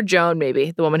or Joan,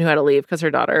 maybe the woman who had to leave because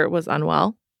her daughter was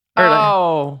unwell.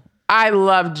 I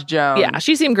loved Joan. Yeah,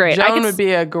 she seemed great. Joan would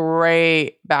be a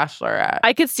great Bachelorette.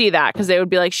 I could see that because they would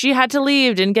be like, she had to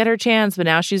leave, didn't get her chance, but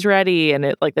now she's ready, and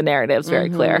it like the narrative's very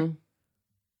clear.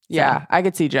 Yeah, I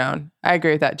could see Joan. I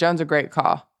agree with that. Joan's a great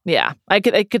call. Yeah, I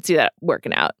could see that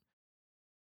working out.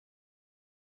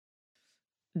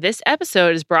 This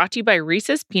episode is brought to you by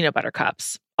Reese's Peanut Butter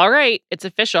Cups. All right, it's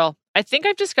official. I think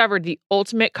I've discovered the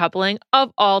ultimate coupling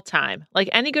of all time. Like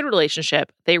any good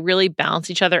relationship, they really balance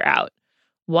each other out.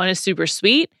 One is super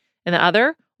sweet And the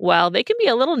other, well, they can be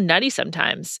a little nutty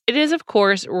sometimes. It is, of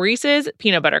course, Reese's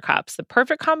Peanut Butter Cups, the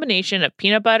perfect combination of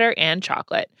peanut butter and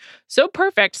chocolate. So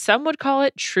perfect, some would call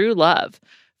it true love.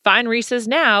 Find Reese's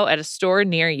now at a store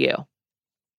near you.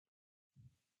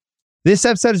 This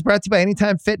episode is brought to you by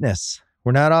Anytime Fitness.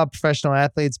 We're not all professional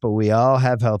athletes, but we all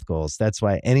have health goals. That's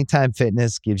why Anytime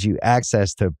Fitness gives you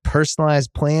access to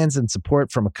personalized plans and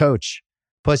support from a coach.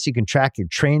 Plus, you can track your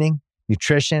training,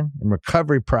 nutrition, and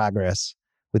recovery progress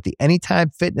with the Anytime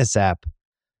Fitness app,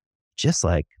 just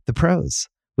like the pros.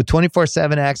 With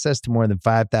 24/7 access to more than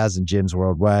 5,000 gyms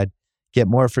worldwide, get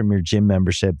more from your gym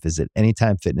membership. Visit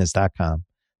anytimefitness.com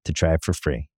to try it for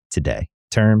free today.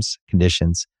 Terms,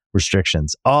 conditions,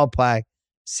 restrictions all apply.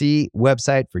 See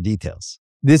website for details.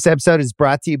 This episode is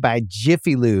brought to you by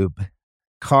Jiffy Lube.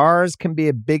 Cars can be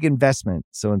a big investment,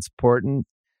 so it's important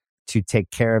to take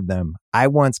care of them. I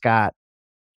once got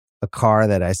a car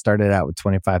that I started out with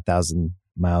 25,000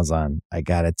 miles on. I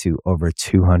got it to over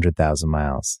 200,000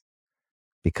 miles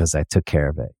because I took care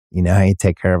of it. You know how you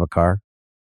take care of a car?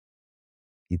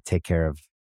 You take care of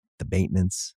the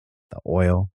maintenance, the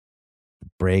oil, the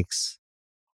brakes,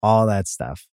 all that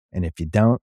stuff. And if you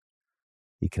don't,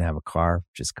 you can have a car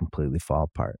just completely fall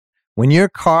apart. When your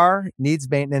car needs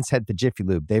maintenance, head to Jiffy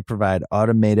Lube. They provide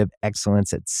automotive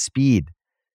excellence at speed.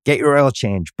 Get your oil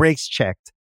change, brakes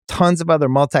checked, tons of other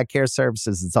multi-care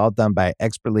services. It's all done by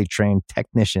expertly trained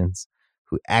technicians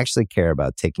who actually care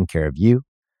about taking care of you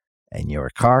and your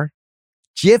car.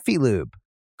 Jiffy Lube,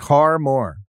 car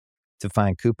more. To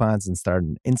find coupons and start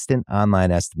an instant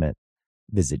online estimate,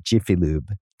 visit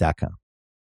jiffylube.com.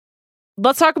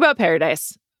 Let's talk about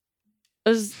Paradise.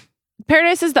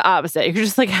 Paradise is the opposite. You're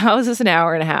just like, how is this an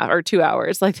hour and a half or 2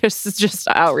 hours? Like, this is just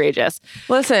outrageous.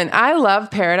 Listen, I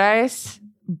love Paradise,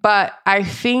 but I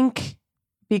think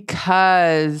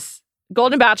because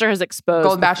Golden Bachelor has exposed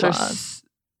Golden Bachelor,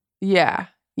 yeah.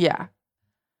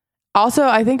 Also,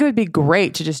 I think it would be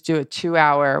great to just do a 2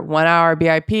 hour, 1 hour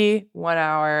BIP, 1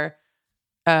 hour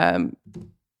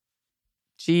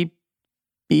GB.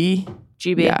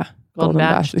 Yeah. Golden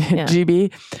Bachelor. Yeah.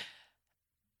 GB.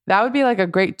 That would be like a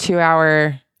great 2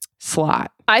 hour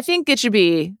slot. I think it should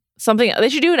be something, they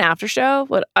should do an after show.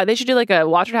 They should do like a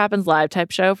Watch What Happens Live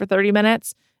type show for 30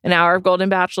 minutes, an hour of Golden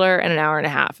Bachelor and an hour and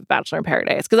a half of Bachelor in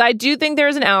Paradise. Because I do think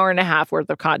there's an hour and a half worth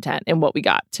of content in what we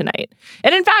got tonight.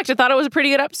 And in fact, I thought it was a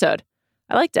pretty good episode.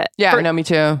 I liked it. Yeah, no, me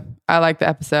too. I liked the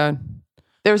episode.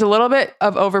 There was a little bit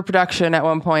of overproduction at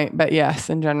one point, but yes,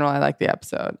 in general, I liked the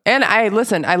episode. And I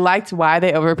liked why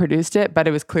they overproduced it, but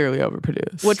it was clearly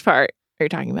overproduced. Which part are you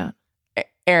talking about?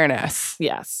 Aaron S.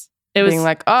 Yes. It was being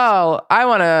like, oh, I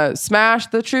want to smash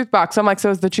the truth box. I'm like, so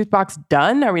is the truth box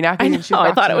done? Are we not getting the truth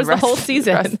box? I thought it was the whole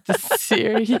season. The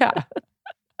series? Yeah.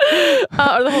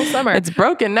 Or the whole summer. It's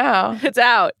broken now. It's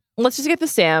out. Let's just get the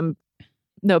Sam,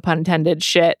 no pun intended,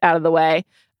 shit out of the way.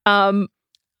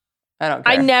 I don't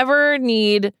care. I never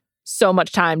need so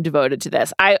much time devoted to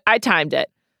this. I timed it.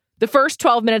 The first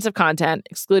 12 minutes of content,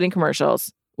 excluding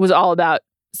commercials, was all about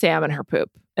Sam and her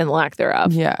poop and lack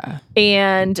thereof. Yeah.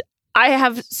 And I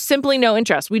have simply no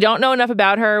interest. We don't know enough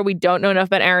about her. We don't know enough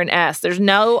about Aaron S. There's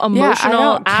no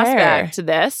emotional aspect to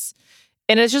this.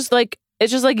 And it's just like,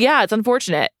 yeah, it's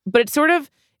unfortunate. But it's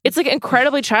like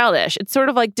incredibly childish. It's sort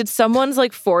of like, did someone's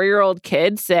like 4-year-old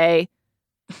kid say,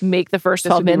 make the first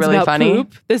 12 minutes really about funny.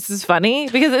 poop? This is funny?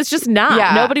 Because it's just not.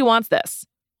 Yeah. Nobody wants this.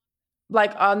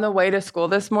 Like on the way to school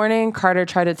this morning, Carter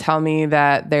tried to tell me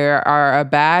that there are a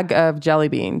bag of jelly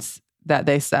beans that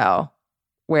they sell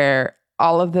where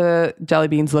all of the jelly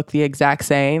beans look the exact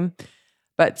same,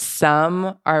 but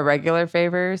some are regular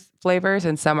flavors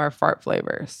and some are fart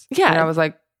flavors. Yeah. And I was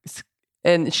like,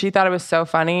 and she thought it was so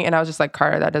funny. And I was just like,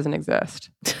 Carter, that doesn't exist.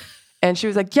 And she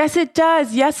was like, yes, it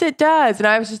does. Yes, it does. And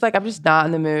I was just like, I'm just not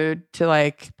in the mood to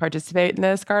like participate in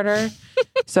this, Carter.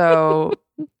 So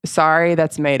sorry,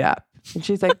 that's made up. And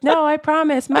she's like, no, I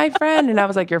promise, my friend. And I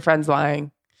was like, your friend's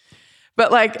lying.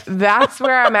 But like, that's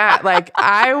where I'm at. Like,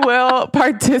 I will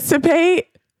participate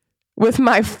with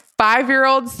my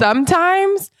 5-year-old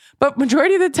sometimes, but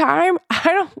majority of the time,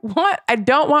 I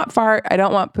don't want fart. I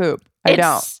don't want poop.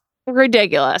 It's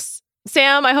ridiculous.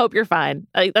 Sam, I hope you're fine.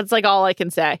 That's like all I can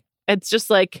say. It's just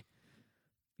like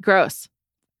gross.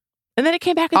 And then it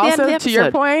came back at the end of the episode. To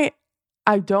your point,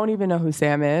 I don't even know who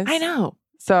Sam is. I know.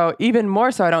 So even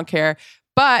more so, I don't care.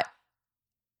 But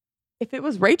if it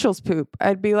was Rachel's poop,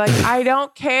 I'd be like, I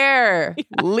don't care.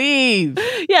 Yeah. Leave.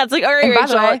 Yeah, it's like, all right, and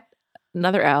Rachel. By the way,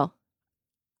 another L.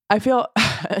 I feel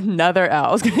another L.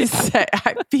 I was going to say,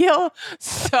 I feel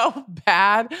so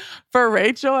bad for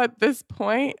Rachel at this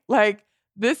point. Like,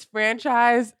 this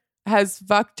franchise has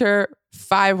fucked her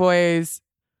 5 ways,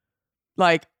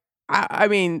 like I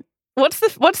mean, what's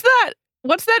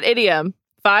that idiom?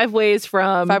 5 ways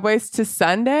from 5 ways to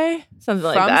Sunday? something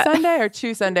like From that. Sunday or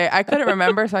to Sunday? I couldn't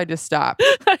remember, so I just stopped.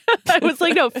 I was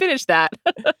like, no, finish that.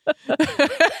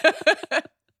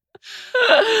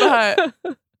 But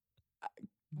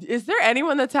is there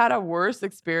anyone that's had a worse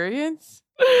experience?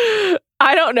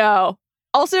 I don't know.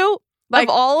 Also, Like,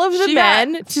 of all of the she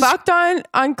men, got fucked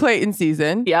on Clayton's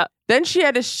season. yeah, Then she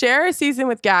had to share a season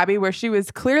with Gabby where she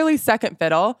was clearly second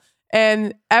fiddle,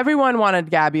 and everyone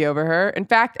wanted Gabby over her. In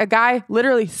fact, a guy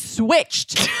literally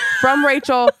switched from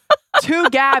Rachel to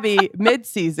Gabby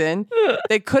mid-season.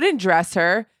 They couldn't dress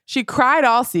her. She cried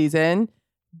all season.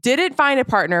 Didn't find a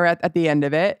partner at the end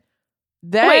of it.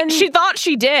 Then, wait, she thought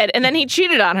she did, and then he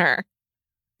cheated on her.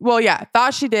 well, yeah,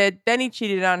 thought she did. Then he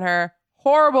cheated on her.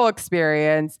 Horrible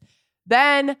experience.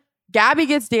 Then Gabby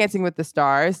gets Dancing with the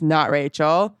Stars, not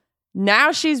Rachel.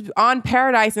 Now she's on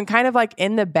Paradise and kind of like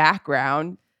in the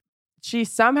background. She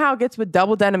somehow gets with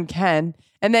Double Denim Ken,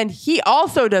 and then he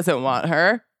also doesn't want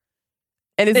her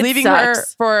and is It leaving sucks. her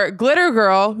for Glitter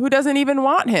Girl, who doesn't even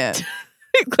want him.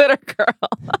 Glitter Girl.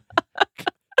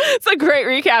 It's a great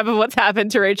recap of what's happened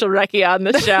to Rachel Recchi on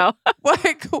this show.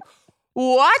 Like,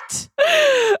 what?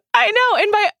 I know.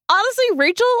 And honestly,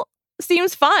 Rachel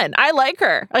seems fun. I like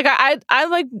her. Like I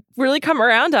like really come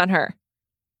around on her.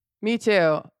 Me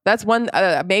too. That's one.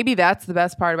 Maybe that's the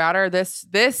best part about her.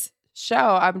 This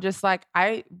show, I'm just like,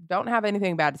 I don't have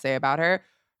anything bad to say about her.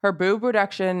 Her boob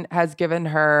reduction has given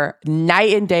her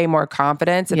night and day more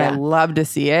confidence, and I Yeah. love to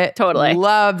see it. Totally.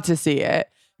 Love to see it.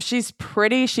 She's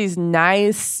pretty. She's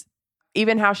nice.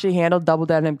 Even how she handled Double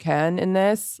Denim Ken in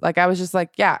this, like, I was just like,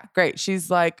 yeah, great. She's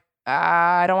like,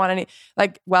 I don't want any.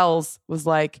 Like, Wells was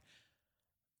like,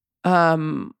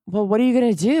 well, what are you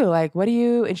gonna do? Like, what do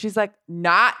you? And she's like,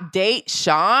 not date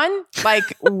Sean? Like,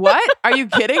 what? Are you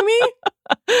kidding me?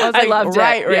 I was like, loved it.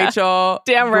 right, Yeah. Rachel.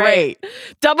 Damn right. Great.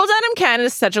 Double Denim Ken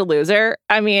is such a loser.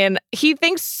 I mean, he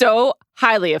thinks so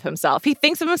highly of himself. He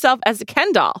thinks of himself as a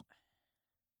Ken doll.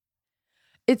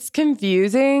 It's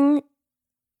confusing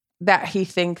that he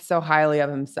thinks so highly of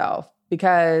himself,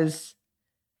 because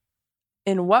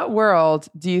in what world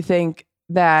do you think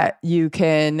that you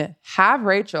can have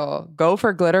Rachel go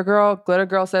for Glitter Girl? Glitter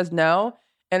Girl says no.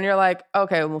 And you're like,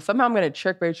 okay, well, somehow I'm going to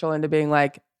trick Rachel into being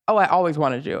like, oh, I always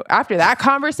wanted you. After that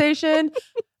conversation,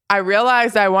 I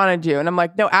realized I wanted you. And I'm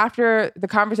like, no, after the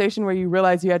conversation where you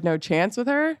realized you had no chance with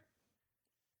her.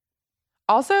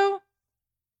 Also,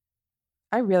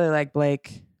 I really like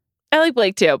Blake. I like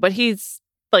Blake too, but he's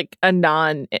like a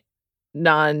non-factor.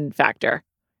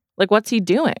 Like, what's he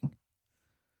doing?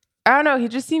 I don't know. He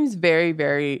just seems very,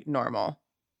 very normal.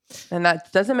 And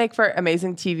that doesn't make for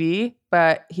amazing TV,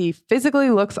 but he physically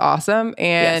looks awesome.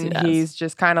 And Yes, he does. he's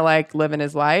just kind of like living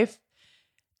his life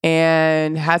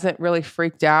and hasn't really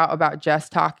freaked out about Jess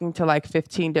talking to like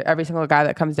 15 to every single guy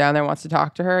that comes down there and wants to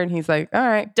talk to her. And he's like, all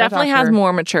right. go Definitely talk to has her.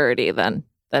 more maturity than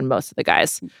most of the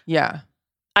guys. Yeah.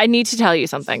 I need to tell you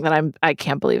something that I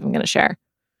can't believe I'm going to share.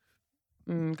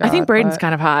 I think God, Braden's what?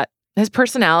 kind of hot. His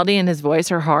personality and his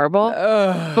voice are horrible.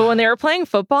 Ugh. But when they were playing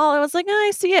football, I was like, oh,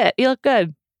 I see it. You look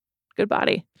good. Good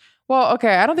body. Well,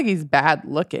 okay. I don't think he's bad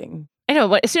looking. I know,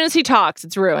 but as soon as he talks,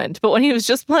 it's ruined. But when he was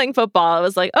just playing football, I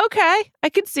was like, okay, I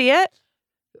could see it.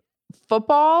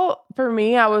 Football, for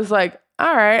me, I was like,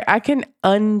 all right, I can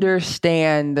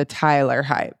understand the Tyler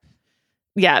hype.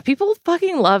 Yeah, people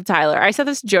fucking love Tyler. I said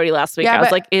this to Jody last week. Yeah, I was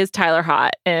but- like, is Tyler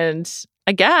hot? And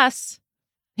I guess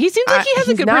he seems like he has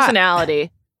a he's good not.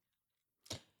 personality.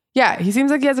 Yeah, he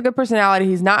seems like he has a good personality.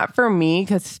 He's not for me,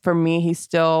 because for me, he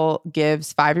still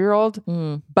gives 5-year-old.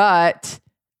 Mm. But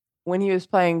when he was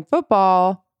playing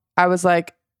football, I was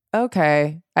like,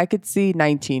 okay, I could see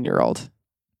 19-year-old.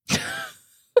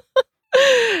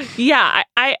 Yeah,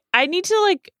 I need to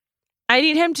like, I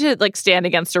need him to like stand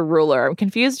against a ruler. I'm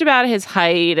confused about his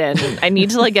height, and I need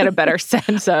to like get a better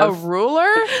sense A of ruler?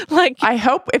 like. I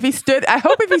hope if he stood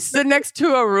next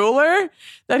to a ruler,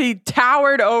 that he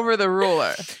towered over the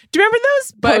ruler. Do you remember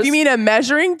those? But if you mean a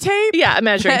measuring tape, yeah, a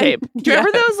measuring then tape. Do you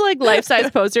remember yes. those like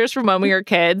life-size posters from when we were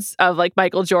kids of like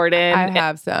Michael Jordan I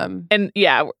have some. and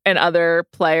other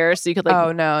players, so you could like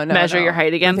Oh no, measure your height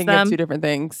I'm against thinking them? of two different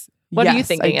things. What are you Yes,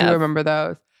 thinking I do of? remember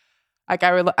those. Like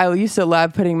I used to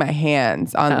love putting my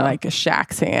hands on Oh. like a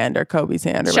Shaq's hand or Kobe's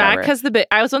hand or Shaq whatever. has the big.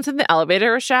 I was once in the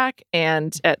elevator with Shaq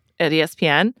and at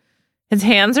ESPN. His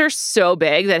hands are so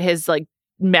big that his like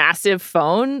massive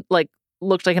phone like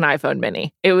looked like an iPhone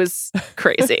mini. It was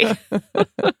crazy.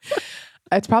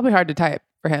 It's probably hard to type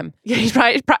for him. Yeah, he's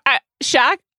probably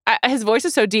Shaq. His voice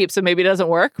is so deep, so maybe it doesn't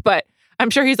work. But I'm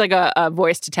sure he's like a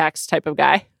voice to text type of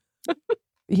guy.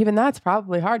 Even that's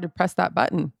probably hard to press that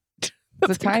button.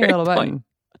 It's a tiny little button.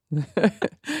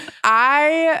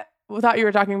 I thought you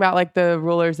were talking about like the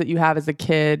rulers that you have as a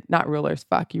kid. Not rulers.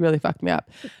 Fuck, you really fucked me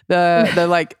up. The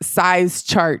like size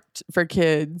chart for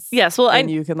kids. Yes. Well,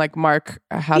 and you can like mark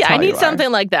how tall I need you are.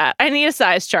 something like that. I need a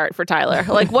size chart for Tyler.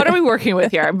 Like, what are we working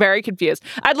with here? I'm very confused.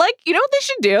 I'd like, you know what they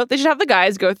should do? They should have the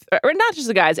guys go, or not just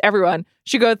the guys, everyone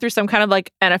should go through some kind of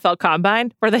like NFL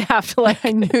combine where they have to like.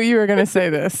 I knew you were going to say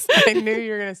this.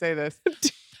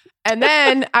 And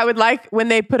then I would like when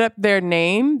they put up their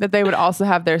name that they would also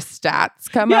have their stats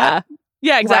come up.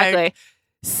 Yeah, exactly. Like,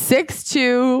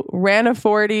 6'2", ran a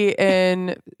 40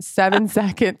 in 7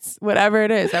 seconds, whatever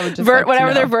it is. I would just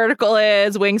whatever their vertical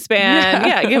is, wingspan.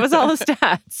 Yeah, give us all the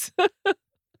stats.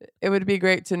 It would be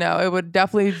great to know. It would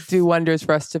definitely do wonders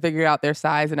for us to figure out their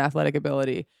size and athletic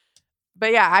ability.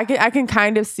 But yeah, I can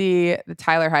kind of see the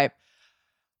Tyler hype.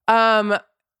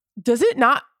 Does it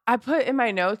not? I put in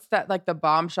my notes that like the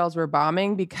bombshells were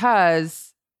bombing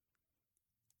because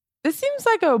this seems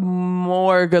like a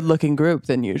more good-looking group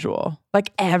than usual.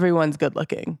 Like everyone's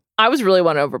good-looking. I was really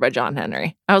won over by John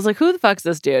Henry. I was like, who the fuck's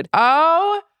this dude?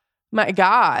 Oh my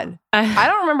God. I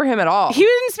don't remember him at all. He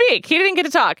didn't speak. He didn't get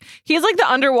to talk. He's like the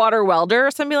underwater welder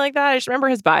or something like that. I just remember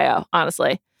his bio,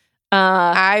 honestly.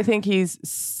 I think he's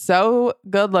so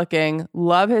good-looking.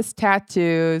 Love his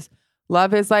tattoos.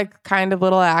 Love his like kind of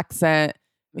little accent.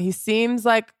 He seems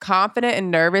like confident and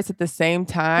nervous at the same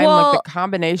time. Well, like the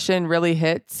combination really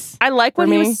hits. I like what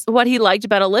he liked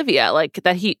about Olivia, like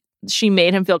that she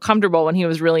made him feel comfortable when he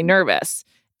was really nervous.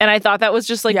 And I thought that was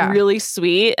just like really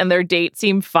sweet, and their date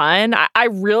seemed fun. I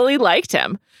really liked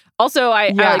him. Also, I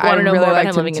like want to know more about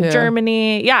him living in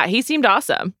Germany. Yeah, he seemed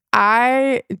awesome.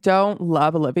 I don't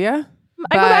love Olivia.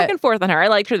 I go back and forth on her. I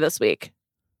liked her this week.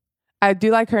 I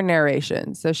do like her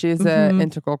narration. So she's an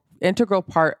integral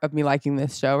part of me liking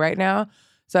this show right now.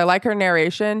 So I like her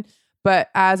narration. But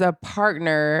as a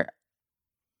partner,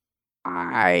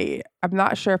 I'm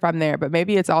not sure if I'm there. But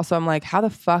maybe it's also, I'm like, how the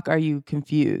fuck are you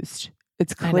confused?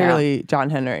 It's clearly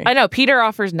John Henry. I know. Peter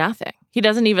offers nothing. He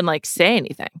doesn't even like say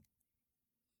anything.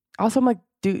 Also, I'm like,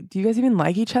 do you guys even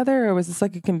like each other? Or was this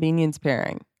like a convenience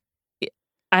pairing?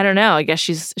 I don't know. I guess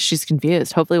she's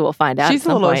confused. Hopefully we'll find out. She's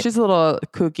a little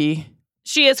kooky.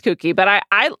 She is kooky, but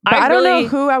I don't know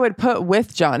who I would put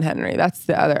with John Henry. That's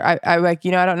the other. I like,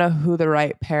 I don't know who the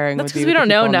right pairing would be. That's because we don't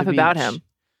know enough about him.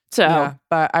 So, yeah,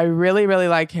 but I really, really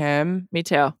like him. Me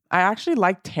too. I actually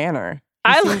like Tanner.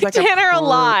 I like Tanner a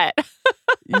lot.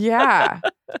 Yeah.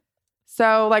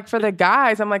 So like for the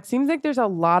guys, I'm like, seems like there's a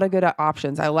lot of good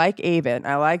options. I like Avon.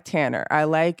 I like Tanner. I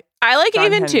like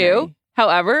Avon too.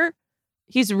 However,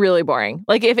 he's really boring.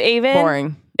 Like if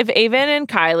Avon and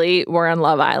Kylie were on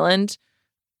Love Island,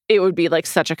 it would be like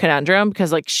such a conundrum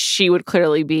because like she would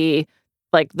clearly be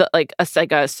like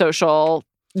a social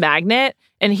magnet,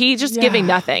 and he just giving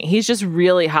nothing. He's just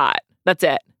really hot. That's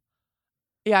it.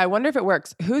 Yeah, I wonder if it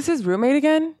works. Who's his roommate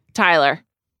again? Tyler.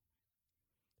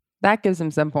 That gives him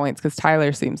some points because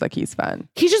Tyler seems like he's fun.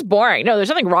 He's just boring. No, there's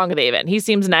nothing wrong with Avon. He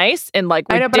seems nice and like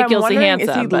ridiculously handsome.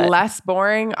 Is he less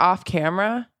boring off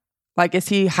camera? Like, is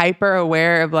he hyper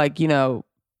aware of like, maybe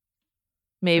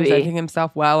presenting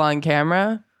himself well on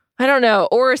camera? I don't know.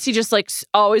 Or is he just like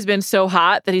always been so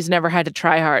hot that he's never had to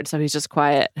try hard, so he's just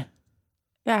quiet?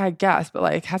 Yeah, I guess. But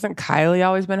like, hasn't Kylie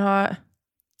always been hot?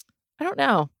 I don't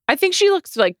know. I think she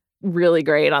looks like really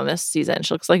great on this season.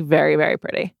 She looks like very, very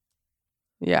pretty.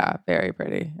 Yeah, very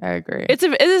pretty. I agree. This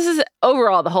is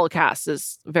overall, the whole cast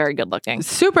is very good looking.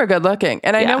 Super good looking.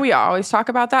 And I know we always talk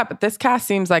about that, but this cast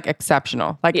seems like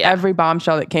exceptional. Like every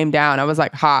bombshell that came down, I was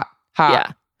like, hot.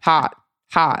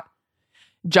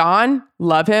 John,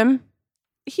 love him.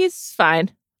 He's fine.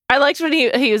 I liked when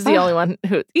he was the only one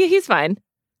who he's fine.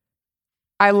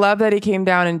 I love that he came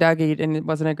down and Dougie, and it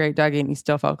wasn't a great Dougie, and he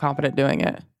still felt confident doing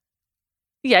it.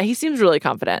 Yeah, he seems really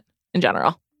confident in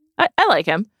general. I like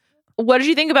him. What did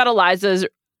you think about Eliza's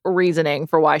reasoning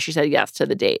for why she said yes to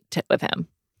the date with him?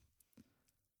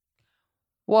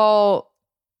 Well,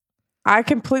 I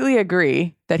completely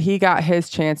agree that he got his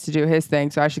chance to do his thing,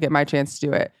 so I should get my chance to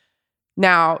do it.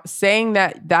 Now, saying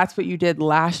that that's what you did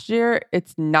last year,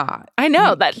 it's not. I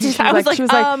know that. I was like, you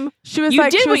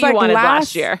did what you wanted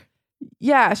last year.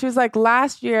 Yeah, she was like,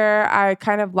 last year I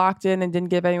kind of locked in and didn't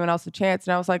give anyone else a chance,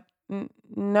 and I was like,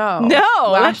 no.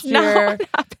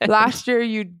 Last year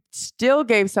you still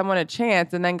gave someone a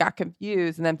chance and then got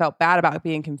confused and then felt bad about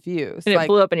being confused. And it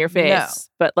blew up in your face. No.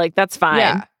 But like, that's fine.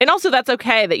 Yeah. And also that's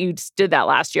okay that you did that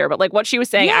last year. But like what she was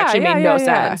saying made no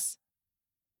sense.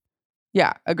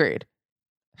 Yeah, agreed.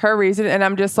 Her reason, and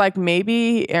I'm just like,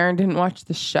 maybe Aaron didn't watch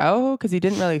the show because he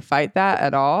didn't really fight that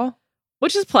at all.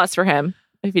 Which is plus for him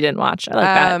if he didn't watch.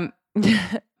 I like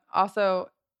that. Also,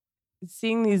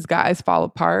 seeing these guys fall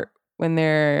apart when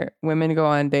their women go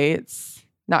on dates,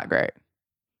 not great.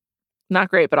 Not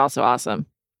great, but also awesome.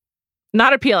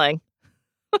 Not appealing.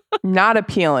 Not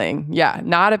appealing. Yeah,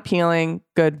 not appealing.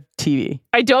 Good TV.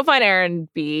 I don't find Aaron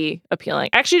B appealing.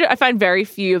 Actually, I find very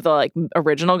few of the like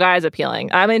original guys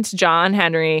appealing. I'm into John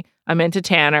Henry. I'm into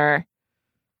Tanner.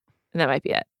 And that might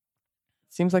be it.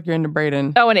 Seems like you're into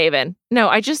Brayden. Oh, and Avon. No,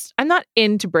 I'm not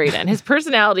into Brayden. His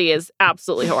personality is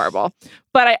absolutely horrible.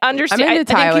 But I understand. I'm into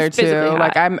Tyler too.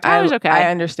 Like Tyler's okay.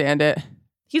 I understand it.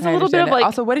 He's a little bit of like.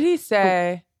 Also, what did he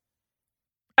say?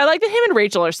 I like that him and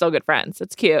Rachel are still good friends.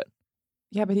 It's cute.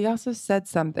 Yeah, but he also said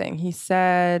something. He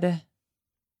said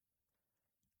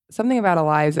something about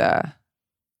Eliza.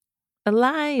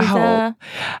 Eliza.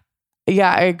 Oh.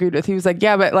 Yeah, I agreed with. He was like,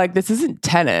 yeah, but like this isn't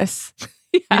tennis.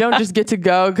 Yeah. You don't just get to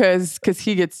go because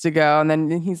he gets to go. And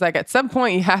then he's like, at some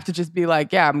point you have to just be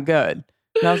like, yeah, I'm good.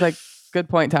 And I was like, good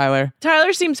point, Tyler.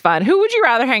 Tyler seems fun. Who would you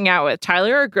rather hang out with,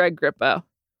 Tyler or Greg Grippo?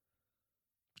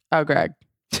 Oh, Greg.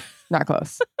 Not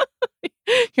close.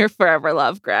 You're forever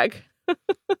love, Greg.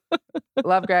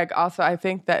 Love Greg. Also, I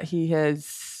think that he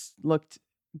has looked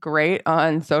great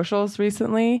on socials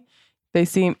recently. They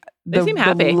seem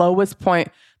happy. The lowest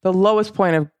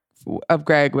point of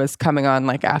Greg was coming on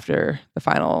like after the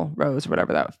final rose or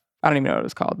whatever that was. I don't even know what it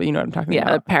was called, but you know what I'm talking about.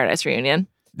 Yeah, the Paradise Reunion.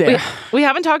 Yeah. We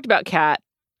haven't talked about Kat.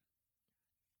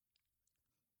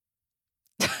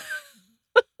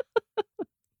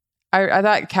 I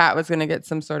thought Kat was going to get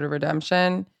some sort of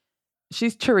redemption.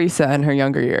 She's Teresa in her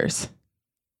younger years.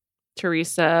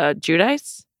 Teresa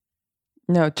Giudice?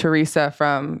 No, Teresa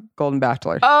from Golden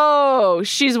Bachelor. Oh,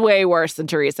 she's way worse than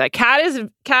Teresa. Kat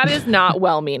is not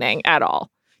well-meaning at all.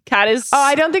 Kat is. Oh,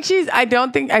 I don't think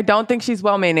she's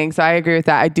well-meaning. So I agree with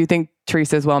that. I do think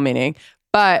Teresa is well-meaning,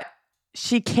 but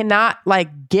she cannot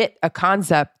like get a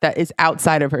concept that is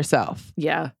outside of herself.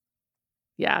 Yeah.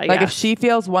 Like if she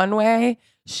feels one way,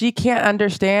 she can't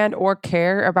understand or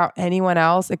care about anyone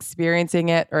else experiencing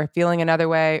it or feeling another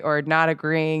way or not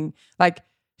agreeing. Like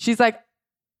she's like,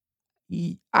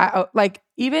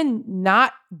 even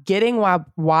not getting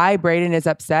why Brayden is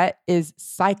upset is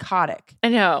psychotic. I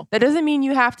know. That doesn't mean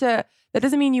you have to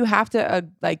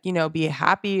be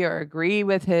happy or agree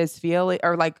with his feeling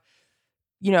or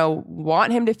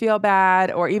want him to feel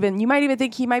bad, or even you might even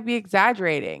think he might be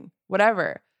exaggerating,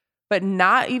 whatever. But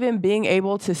not even being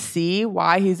able to see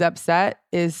why he's upset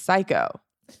is psycho.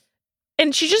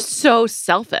 And she's just so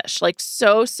selfish, like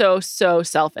so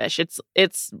selfish.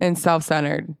 It's and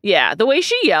self-centered. Yeah, the way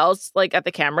she yells like at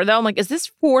the camera though, I'm like, is this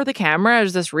for the camera or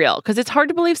is this real? Because it's hard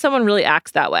to believe someone really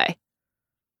acts that way.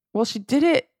 Well, she did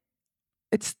it.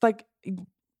 It's like,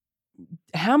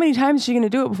 how many times is she going to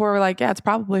do it before we're like, yeah, it's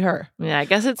probably her. Yeah, I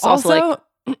guess it's also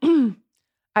like.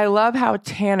 I love how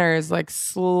Tanner is like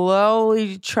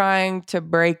slowly trying to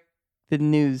break the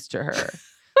news to her.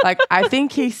 Like, I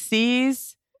think he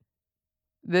sees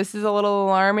this is a little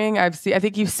alarming. I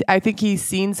think he's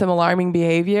seen some alarming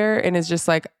behavior and is just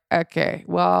like, okay,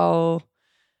 well,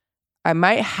 I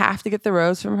might have to get the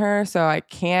rose from her, so I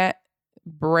can't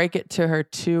break it to her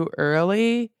too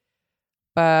early,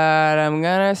 but I'm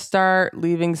gonna start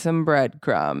leaving some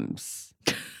breadcrumbs.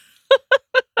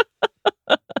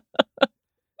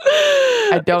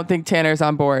 I don't think Tanner's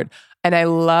on board. And I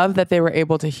love that they were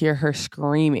able to hear her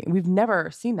screaming. We've never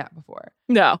seen that before.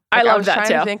 No, I love that too. I was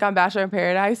trying to think on Bachelor in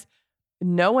Paradise,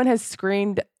 no one has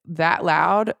screamed that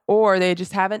loud, or they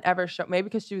just haven't ever shown. Maybe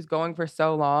because she was going for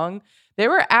so long. They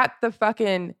were at the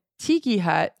fucking tiki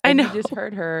hut, and you just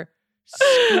heard her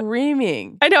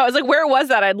screaming. I know. I was like, where was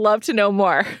that? I'd love to know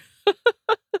more.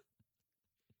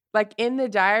 Like in the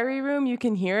diary room, you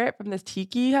can hear it from this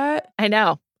tiki hut. I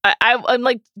know. I'm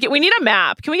like, we need a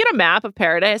map. Can we get a map of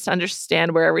Paradise to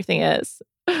understand where everything is?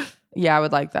 Yeah, I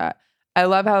would like that. I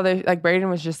love how Brayden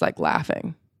was just like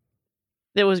laughing.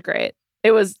 It was great.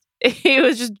 He was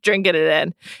just drinking it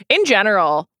in. In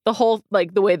general, the whole,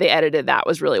 like the way they edited that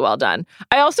was really well done.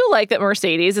 I also like that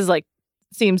Mercedes is like,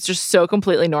 seems just so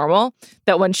completely normal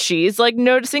that when she's like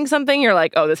noticing something, you're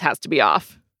like, oh, this has to be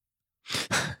off.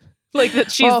 Like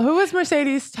that she's. Well, who was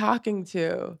Mercedes talking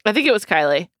to? I think it was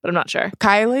Kylie, but I'm not sure.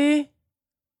 Kylie?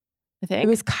 I think. It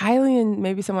was Kylie and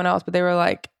maybe someone else, but they were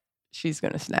like, she's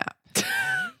going to snap.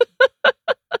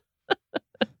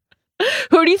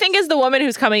 Who do you think is the woman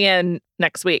who's coming in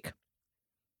next week?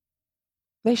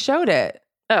 They showed it.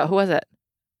 Oh, who was it?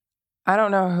 I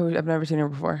don't know who. I've never seen her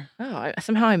before. Oh,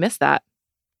 somehow I missed that.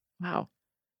 Wow.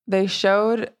 They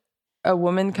showed a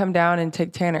woman come down and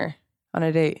take Tanner on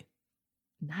a date.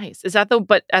 Nice. Is that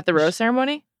but at the rose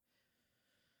ceremony?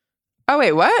 Oh,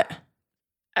 wait, what?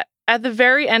 at the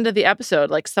very end of the episode,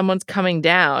 like someone's coming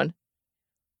down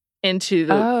into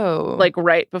the like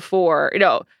right before.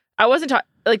 I wasn't talking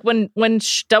like when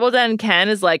Double Den Ken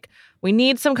is like, we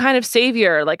need some kind of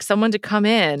savior, like someone to come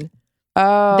in.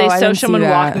 Oh, they show someone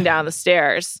walking down the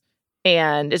stairs,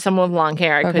 and it's someone with long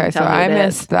hair. I couldn't tell who it is. I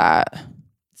missed that.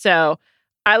 So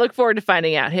I look forward to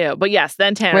finding out who. But yes,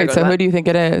 then Tanner. Wait, so who do you think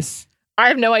it is? I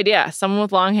have no idea. Someone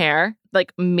with long hair.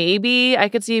 Like maybe I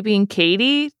could see it being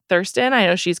Katie Thurston. I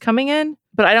know she's coming in,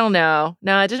 but I don't know.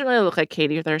 No, it doesn't really look like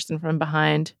Katie Thurston from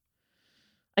behind.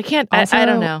 I can't. Also, I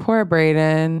don't know. Poor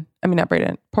Brayden. I mean, not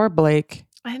Brayden. Poor Blake.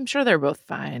 I'm sure they're both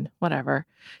fine. Whatever.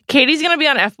 Katie's going to be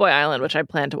on F-Boy Island, which I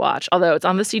plan to watch. Although it's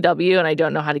on the CW and I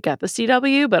don't know how to get the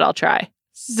CW, but I'll try.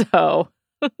 So.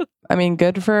 I mean,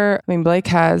 Blake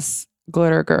has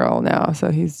Glitter Girl now,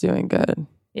 so he's doing good.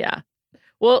 Yeah.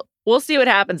 Well, we'll see what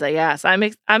happens, I guess.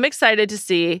 I'm excited to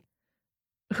see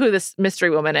who this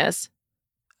mystery woman is.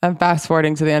 I'm fast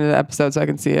forwarding to the end of the episode so I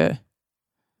can see it.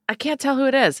 I can't tell who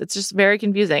it is. It's just very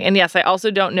confusing. And yes, I also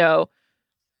don't know.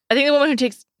 I think the woman who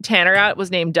takes Tanner out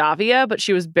was named Davia, but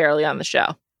she was barely on the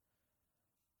show.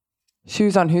 She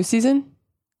was on whose season?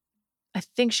 I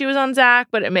think she was on Zach,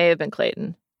 but it may have been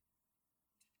Clayton.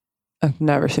 I've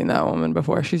never seen that woman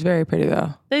before. She's very pretty,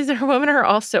 though. These women are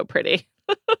all so pretty.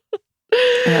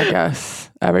 I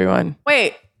guess. Everyone.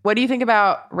 Wait, what do you think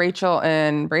about Rachel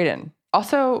and Brayden?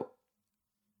 Also,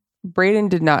 Brayden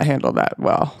did not handle that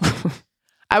well.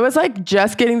 I was like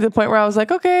just getting to the point where I was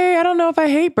like, okay, I don't know if I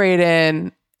hate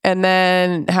Brayden. And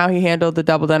then how he handled the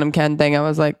double denim Ken thing, I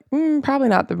was like, probably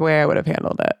not the way I would have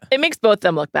handled it. It makes both of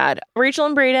them look bad. Rachel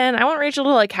and Brayden, I want Rachel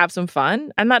to like have some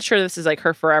fun. I'm not sure this is like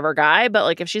her forever guy, but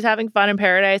like if she's having fun in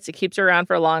paradise, it keeps her around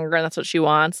for longer and that's what she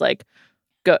wants. Like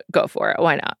go for it.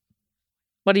 Why not?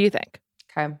 What do you think?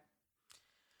 Okay.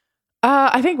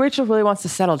 I think Rachel really wants to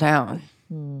settle down.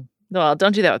 Well,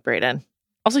 don't do that with Brayden.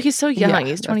 Also, he's so young. Yeah,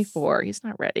 he's 24. He's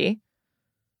not ready.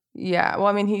 Yeah. Well,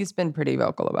 I mean, he's been pretty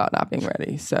vocal about not being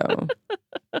ready. So.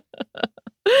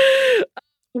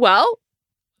 Well,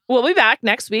 we'll be back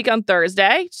next week on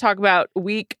Thursday to talk about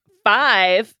week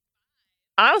 5.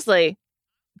 Honestly,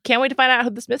 can't wait to find out who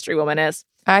this mystery woman is.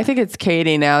 I think it's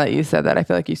Katie now that you said that. I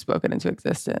feel like you spoke it into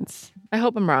existence. I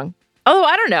hope I'm wrong. Although,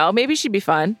 I don't know. Maybe she'd be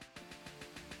fun.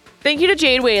 Thank you to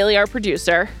Jade Whaley, our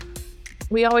producer.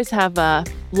 We always have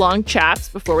long chats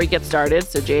before we get started,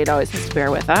 so Jade always has to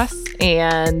bear with us.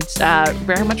 And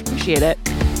very much appreciate it,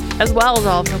 as well as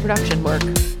all of her production work.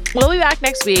 We'll be back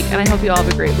next week, and I hope you all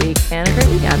have a great week and a great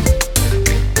weekend.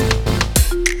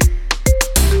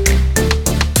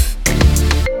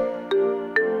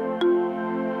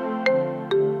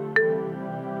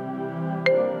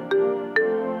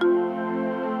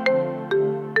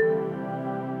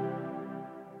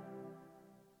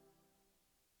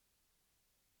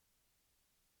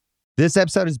 This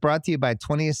episode is brought to you by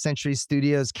 20th Century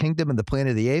Studios' Kingdom of the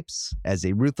Planet of the Apes. As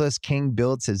a ruthless king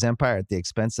builds his empire at the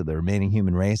expense of the remaining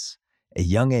human race, a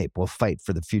young ape will fight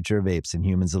for the future of apes and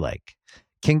humans alike.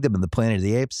 Kingdom of the Planet of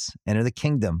the Apes. Enter the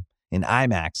kingdom in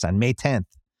IMAX on May 10th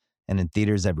and in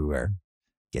theaters everywhere.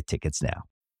 Get tickets now.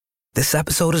 This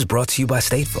episode is brought to you by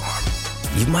State Farm.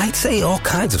 You might say all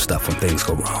kinds of stuff when things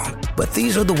go wrong, but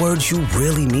these are the words you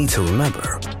really need to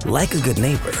remember. Like a good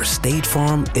neighbor, State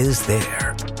Farm is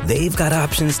there. They've got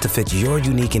options to fit your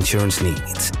unique insurance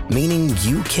needs, meaning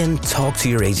you can talk to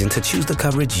your agent to choose the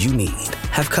coverage you need.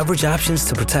 Have coverage options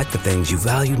to protect the things you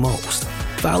value most.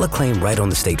 File a claim right on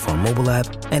the State Farm mobile app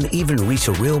and even reach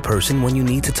a real person when you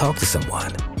need to talk to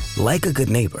someone. Like a good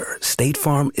neighbor, State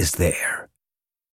Farm is there.